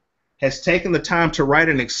 has taken the time to write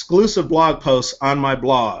an exclusive blog post on my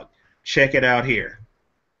blog. Check it out here.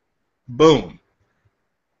 Boom.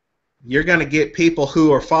 You're going to get people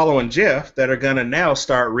who are following Jeff that are going to now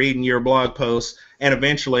start reading your blog posts and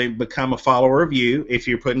eventually become a follower of you if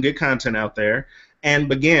you're putting good content out there, and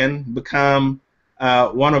become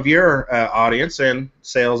one of your audience, and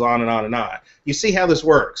sales on and on and on. You see how this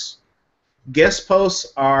works. Guest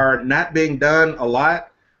posts are not being done a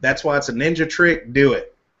lot. That's why it's a ninja trick. Do it.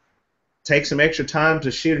 Take some extra time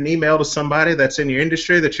to shoot an email to somebody that's in your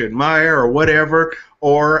industry that you admire or whatever,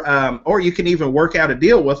 or you can even work out a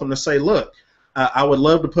deal with them to say, look, I would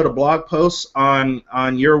love to put a blog post on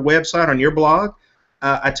your website, on your blog.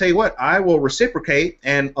 I tell you what, I will reciprocate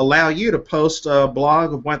and allow you to post a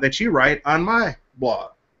blog of one that you write on my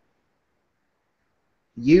blog.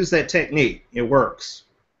 Use that technique. It works.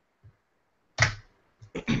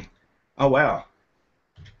 Oh, wow.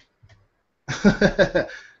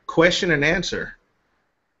 Question and answer.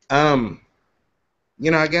 You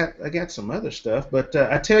know, I got some other stuff, but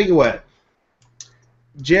I tell you what,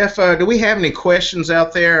 Jeff, do we have any questions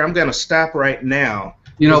out there? I'm going to stop right now.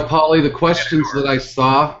 You know, Paulie, the questions that I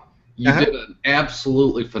saw, you did an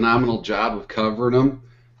absolutely phenomenal job of covering them.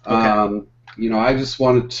 Okay. You know, I just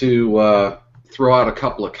wanted to throw out a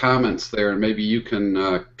couple of comments there, and maybe you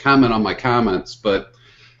can comment on my comments. But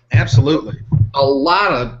absolutely, a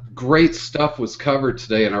lot of great stuff was covered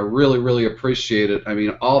today, and I really, really appreciate it. I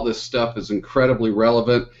mean, all this stuff is incredibly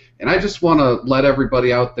relevant, And I just want to let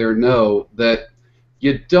everybody out there know that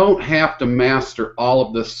you don't have to master all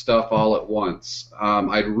of this stuff all at once.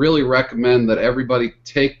 I'd really recommend that everybody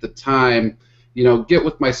take the time, get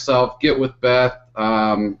with myself, get with Beth.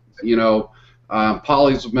 Polly's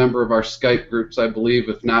a member of our Skype groups, I believe.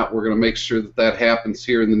 If not, we're going to make sure that that happens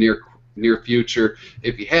here in the near future.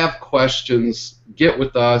 If you have questions, get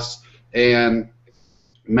with us and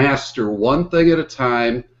master one thing at a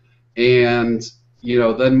time, and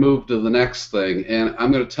then move to the next thing. And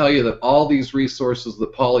I'm going to tell you that all these resources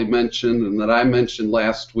that Paulie mentioned and that I mentioned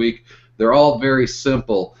last week, they're all very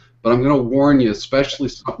simple. But I'm going to warn you, especially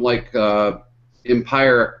something like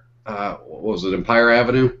Empire, what was it, Empire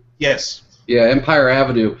Avenue? Yes. Yeah, Empire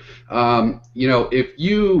Avenue.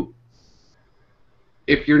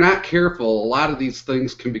 If you're not careful, a lot of these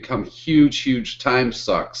things can become huge time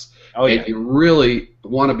sucks. Oh, yeah. And you really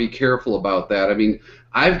want to be careful about that. I mean,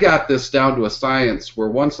 I've got this down to a science where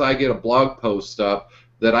once I get a blog post up,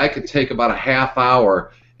 that I can take about a half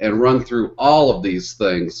hour and run through all of these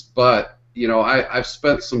things. But, I've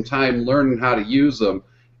spent some time learning how to use them.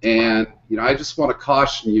 And, I just want to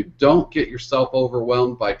caution you, don't get yourself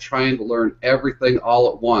overwhelmed by trying to learn everything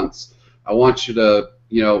all at once. I want you to,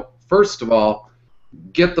 first of all,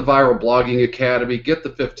 get the Viral Blogging Academy, get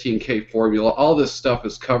the 15K formula. All this stuff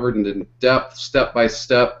is covered in depth, step by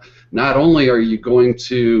step. Not only are you going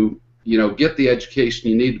to, get the education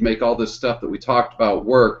you need to make all this stuff that we talked about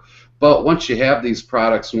work, but once you have these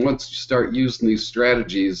products and once you start using these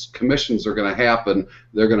strategies, commissions are going to happen.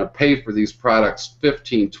 They're going to pay for these products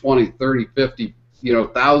 15, 20, 30, 50,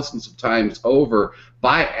 thousands of times over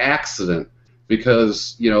by accident.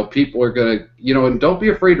 Because people are going to, and don't be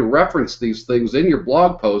afraid to reference these things in your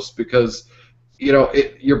blog posts, because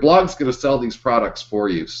your blog's going to sell these products for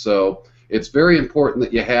you. So it's very important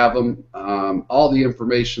that you have them. All the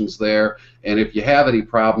information's there, and if you have any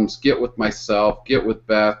problems, get with myself, get with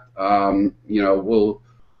Beth. We'll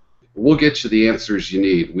get you the answers you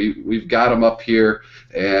need. We've got them up here,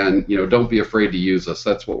 and don't be afraid to use us.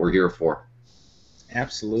 That's what we're here for.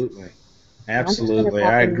 Absolutely. Absolutely,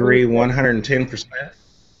 I agree 110%.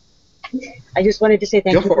 I just wanted to say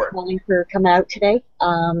thank you for coming out today.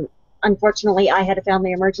 Unfortunately, I had a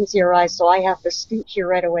family emergency arise, so I have to scoot here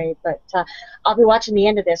right away. But I'll be watching the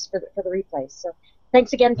end of this for the replay. So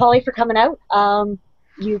thanks again, Polly, for coming out.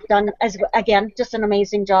 You've done, again, just an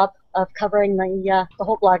amazing job of covering the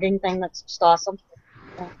whole blogging thing. That's just awesome.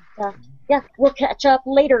 Yeah, we'll catch up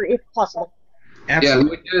later if possible.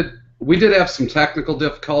 Absolutely. Yeah, we did have some technical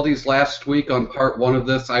difficulties last week on part one of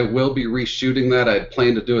this. I will be reshooting that. I had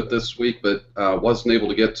planned to do it this week, but wasn't able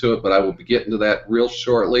to get to it. But I will be getting to that real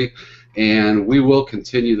shortly. And we will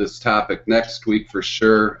continue this topic next week for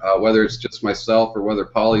sure, whether it's just myself or whether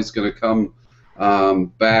Paulie's going to come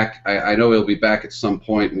back. I know he'll be back at some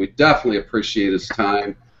point, and we definitely appreciate his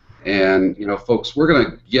time. And, folks, we're going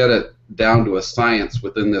to get it down to a science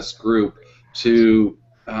within this group to,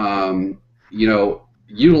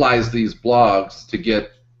 utilize these blogs to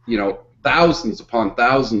get, thousands upon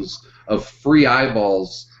thousands of free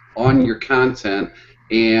eyeballs on your content,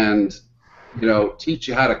 and, teach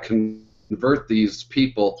you how to convert these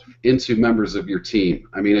people into members of your team.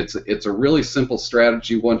 I mean, it's a really simple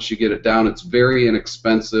strategy once you get it down. It's very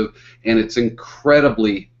inexpensive, and it's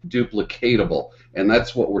incredibly duplicatable, and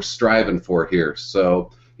that's what we're striving for here.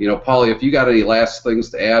 So, Paulie, if you got any last things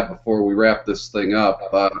to add before we wrap this thing up,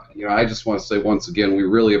 I just want to say once again, we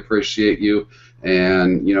really appreciate you,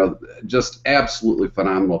 and, just absolutely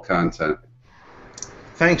phenomenal content.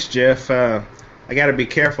 Thanks, Jeff. I got to be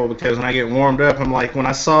careful because when I get warmed up, I'm like, when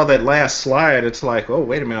I saw that last slide, it's like, oh,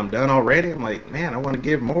 wait a minute, I'm done already? I'm like, man, I want to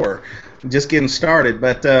give more. I'm just getting started.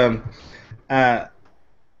 But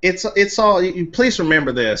it's all, please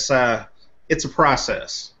remember this. It's a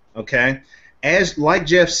process, okay? Like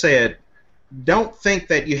Jeff said, don't think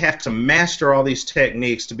that you have to master all these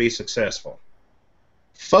techniques to be successful.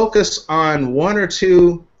 Focus on one or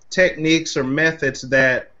two techniques or methods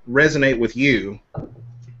that resonate with you,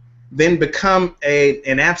 then become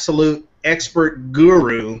an absolute expert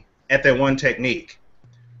guru at that one technique.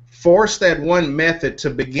 Force that one method to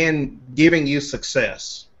begin giving you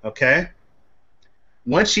success, okay?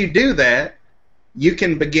 Once you do that, you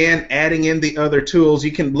can begin adding in the other tools.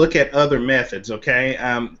 You can look at other methods, okay?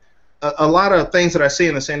 A lot of things that I see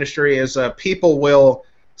in this industry is people will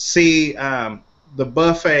see the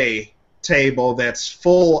buffet table that's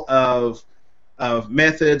full of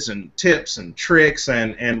methods and tips and tricks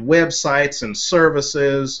and websites and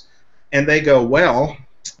services, and they go, well,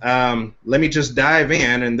 let me just dive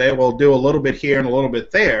in, and they will do a little bit here and a little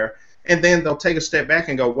bit there, and then they'll take a step back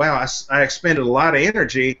and go, wow, I expended a lot of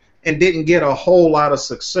energy and didn't get a whole lot of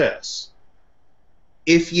success.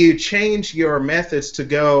 If you change your methods to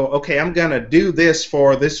go, okay, I'm going to do this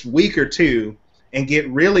for this week or two and get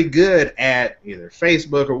really good at either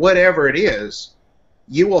Facebook or whatever it is,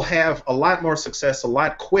 you will have a lot more success a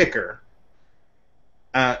lot quicker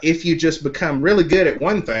if you just become really good at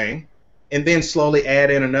one thing and then slowly add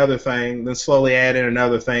in another thing, then slowly add in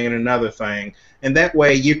another thing and another thing. And that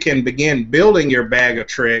way you can begin building your bag of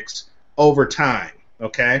tricks over time,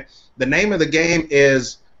 okay? The name of the game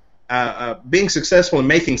is being successful in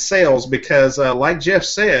making sales, because like Jeff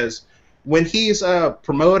says, when he's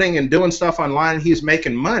promoting and doing stuff online, he's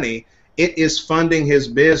making money. It is funding his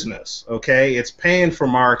business, okay? It's paying for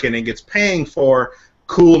marketing. It's paying for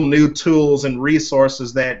cool new tools and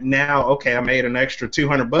resources that now, okay, I made an extra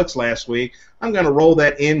 $200 last week. I'm going to roll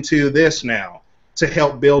that into this now to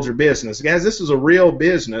help build your business. Guys, this is a real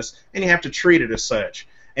business, and you have to treat it as such.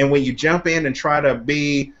 And when you jump in and try to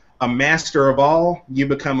be a master of all, you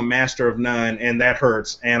become a master of none, and that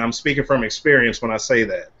hurts. And I'm speaking from experience when I say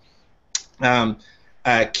that.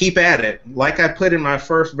 Keep at it. Like I put in my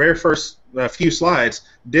very first few slides,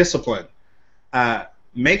 discipline.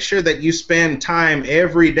 Make sure that you spend time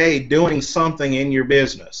every day doing something in your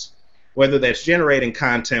business, whether that's generating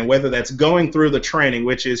content, whether that's going through the training,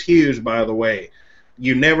 which is huge, by the way.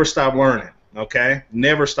 You never stop learning, okay?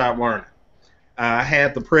 Never stop learning. I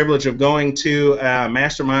had the privilege of going to a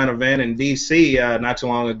mastermind event in D.C. Not too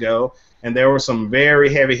long ago, and there were some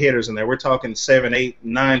very heavy hitters in there. We're talking 7, 8,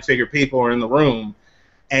 9-figure people are in the room.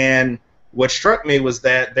 And what struck me was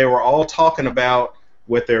that they were all talking about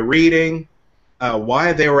what they're reading,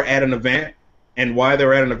 why they were at an event, and why they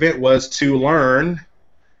were at an event was to learn.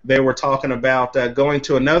 They were talking about going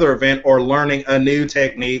to another event or learning a new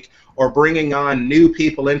technique or bringing on new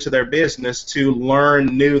people into their business to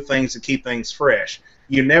learn new things to keep things fresh.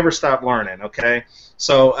 You never stop learning, okay?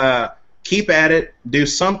 So keep at it. Do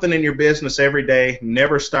something in your business every day.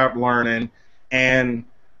 Never stop learning, and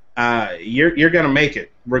you're going to make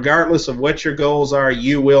it. Regardless of what your goals are,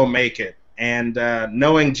 you will make it. And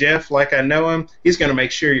knowing Jeff like I know him, he's going to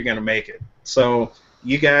make sure you're going to make it. So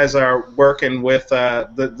you guys are working with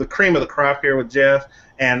the cream of the crop here with Jeff,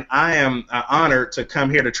 and I am honored to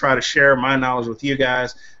come here to try to share my knowledge with you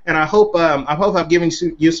guys. And I hope I've given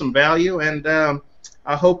you some value, and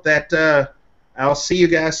I hope that I'll see you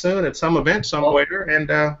guys soon at some event somewhere,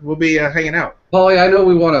 and we'll be hanging out. Paulie, I know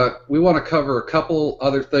we want to cover a couple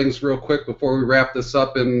other things real quick before we wrap this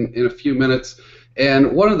up in a few minutes.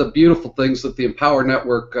 And one of the beautiful things that the Empower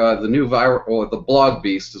Network, the new viral, or the blog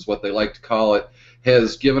beast is what they like to call it,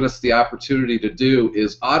 has given us the opportunity to do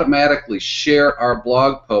is automatically share our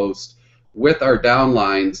blog post with our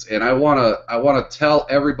downlines. And I want to tell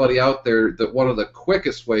everybody out there that one of the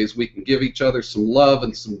quickest ways we can give each other some love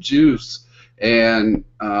and some juice and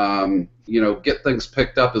get things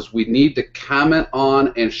picked up is we need to comment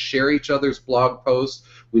on and share each other's blog posts.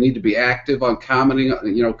 We need to be active on commenting.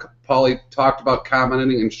 Paulie talked about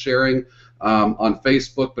commenting and sharing on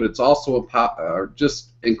Facebook, but it's also just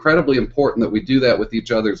incredibly important that we do that with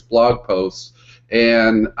each other's blog posts.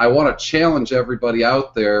 And I want to challenge everybody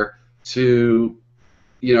out there to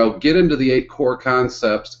get into the 8 core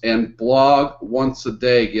concepts and blog once a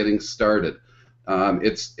day getting started.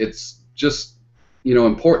 It's just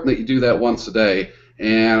important that you do that once a day.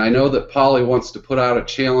 And I know that Paulie wants to put out a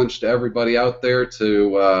challenge to everybody out there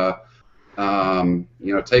to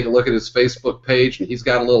take a look at his Facebook page, and he's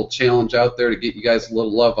got a little challenge out there to get you guys a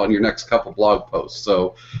little love on your next couple blog posts.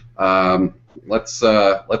 So let's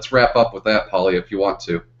wrap up with that, Paulie, if you want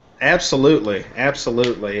to. Absolutely.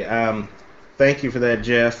 Thank you for that,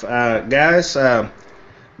 Jeff. Guys,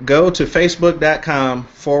 go to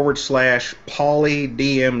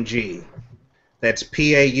facebook.com/PaulieDMG. That's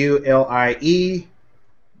PAULIEDMG,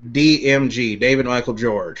 David Michael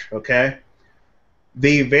George, okay?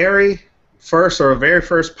 The very first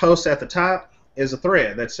post at the top is a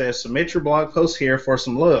thread that says submit your blog post here for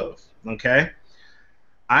some love, okay?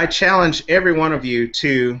 I challenge every one of you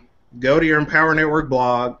to go to your Empower Network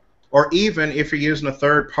blog, or even if you're using a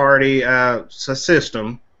third-party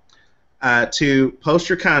system, to post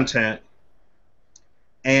your content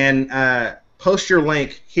and post your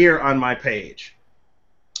link here on my page.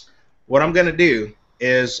 What I'm going to do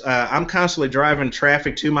is I'm constantly driving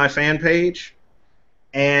traffic to my fan page,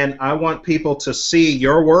 and I want people to see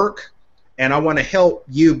your work, and I want to help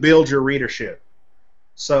you build your readership.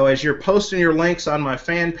 So as you're posting your links on my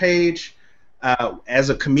fan page,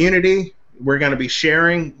 as a community, we're going to be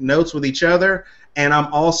sharing notes with each other, and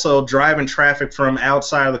I'm also driving traffic from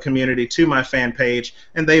outside of the community to my fan page,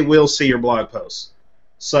 and they will see your blog posts.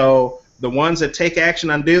 So the ones that take action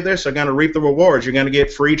and do this are going to reap the rewards. You're going to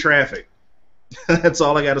get free traffic. That's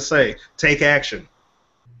all I got to say. Take action.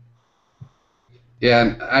 Yeah,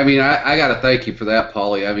 and I mean, I got to thank you for that,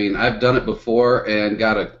 Paulie. I mean, I've done it before and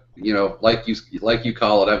got a, like you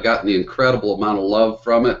call it, I've gotten the incredible amount of love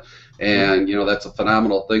from it, and that's a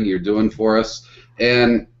phenomenal thing you're doing for us.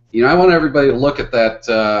 And I want everybody to look at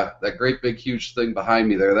that great big huge thing behind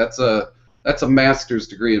me there. That's a master's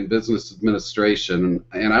degree in business administration,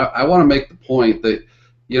 and I want to make the point that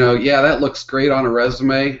yeah, that looks great on a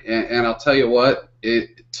resume, and I'll tell you what,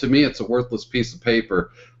 to me it's a worthless piece of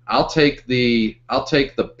paper. I'll take the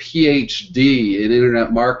PhD in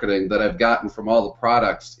internet marketing that I've gotten from all the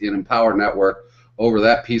products in Empower Network over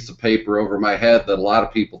that piece of paper over my head that a lot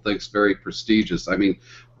of people think is very prestigious. I mean,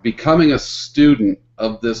 becoming a student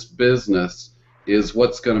of this business is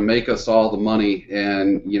what's going to make us all the money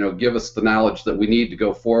and give us the knowledge that we need to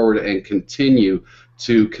go forward and continue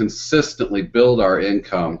to consistently build our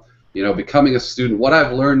income. Becoming a student, what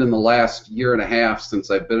I've learned in the last year and a half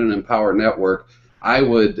since I've been in Empower Network, I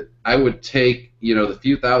would take the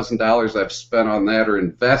few $1,000s I've spent on that or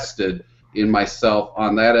invested in myself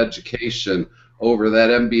on that education over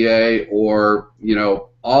that MBA or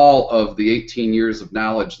all of the 18 years of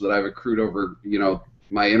knowledge that I've accrued over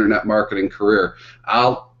my internet marketing career.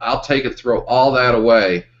 I'll take and throw all that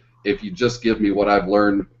away if you just give me what I've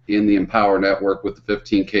learned in the Empower Network with the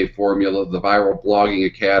 15K formula, the Viral Blogging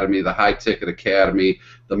Academy, the High Ticket Academy,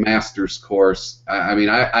 the Master's course. I mean,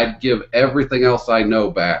 I'd give everything else I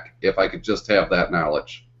know back if I could just have that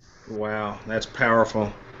knowledge. Wow, that's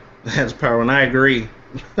powerful. That's powerful, and I agree.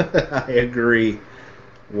 I agree.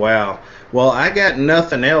 Wow. Well, I got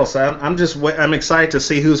nothing else. I'm excited to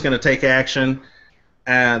see who's going to take action.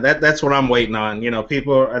 That's what I'm waiting on.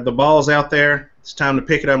 People, the ball's out there. It's time to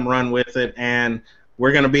pick it up and run with it, and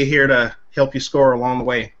we're going to be here to help you score along the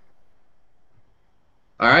way.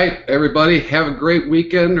 All right, everybody, have a great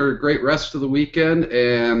weekend or a great rest of the weekend,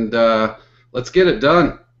 and let's get it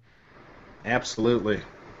done. Absolutely.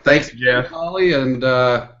 Thanks, Jeff. Holly, and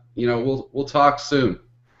we'll talk soon.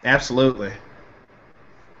 Absolutely.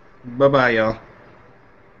 Bye-bye, y'all.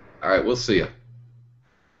 All right, we'll see you.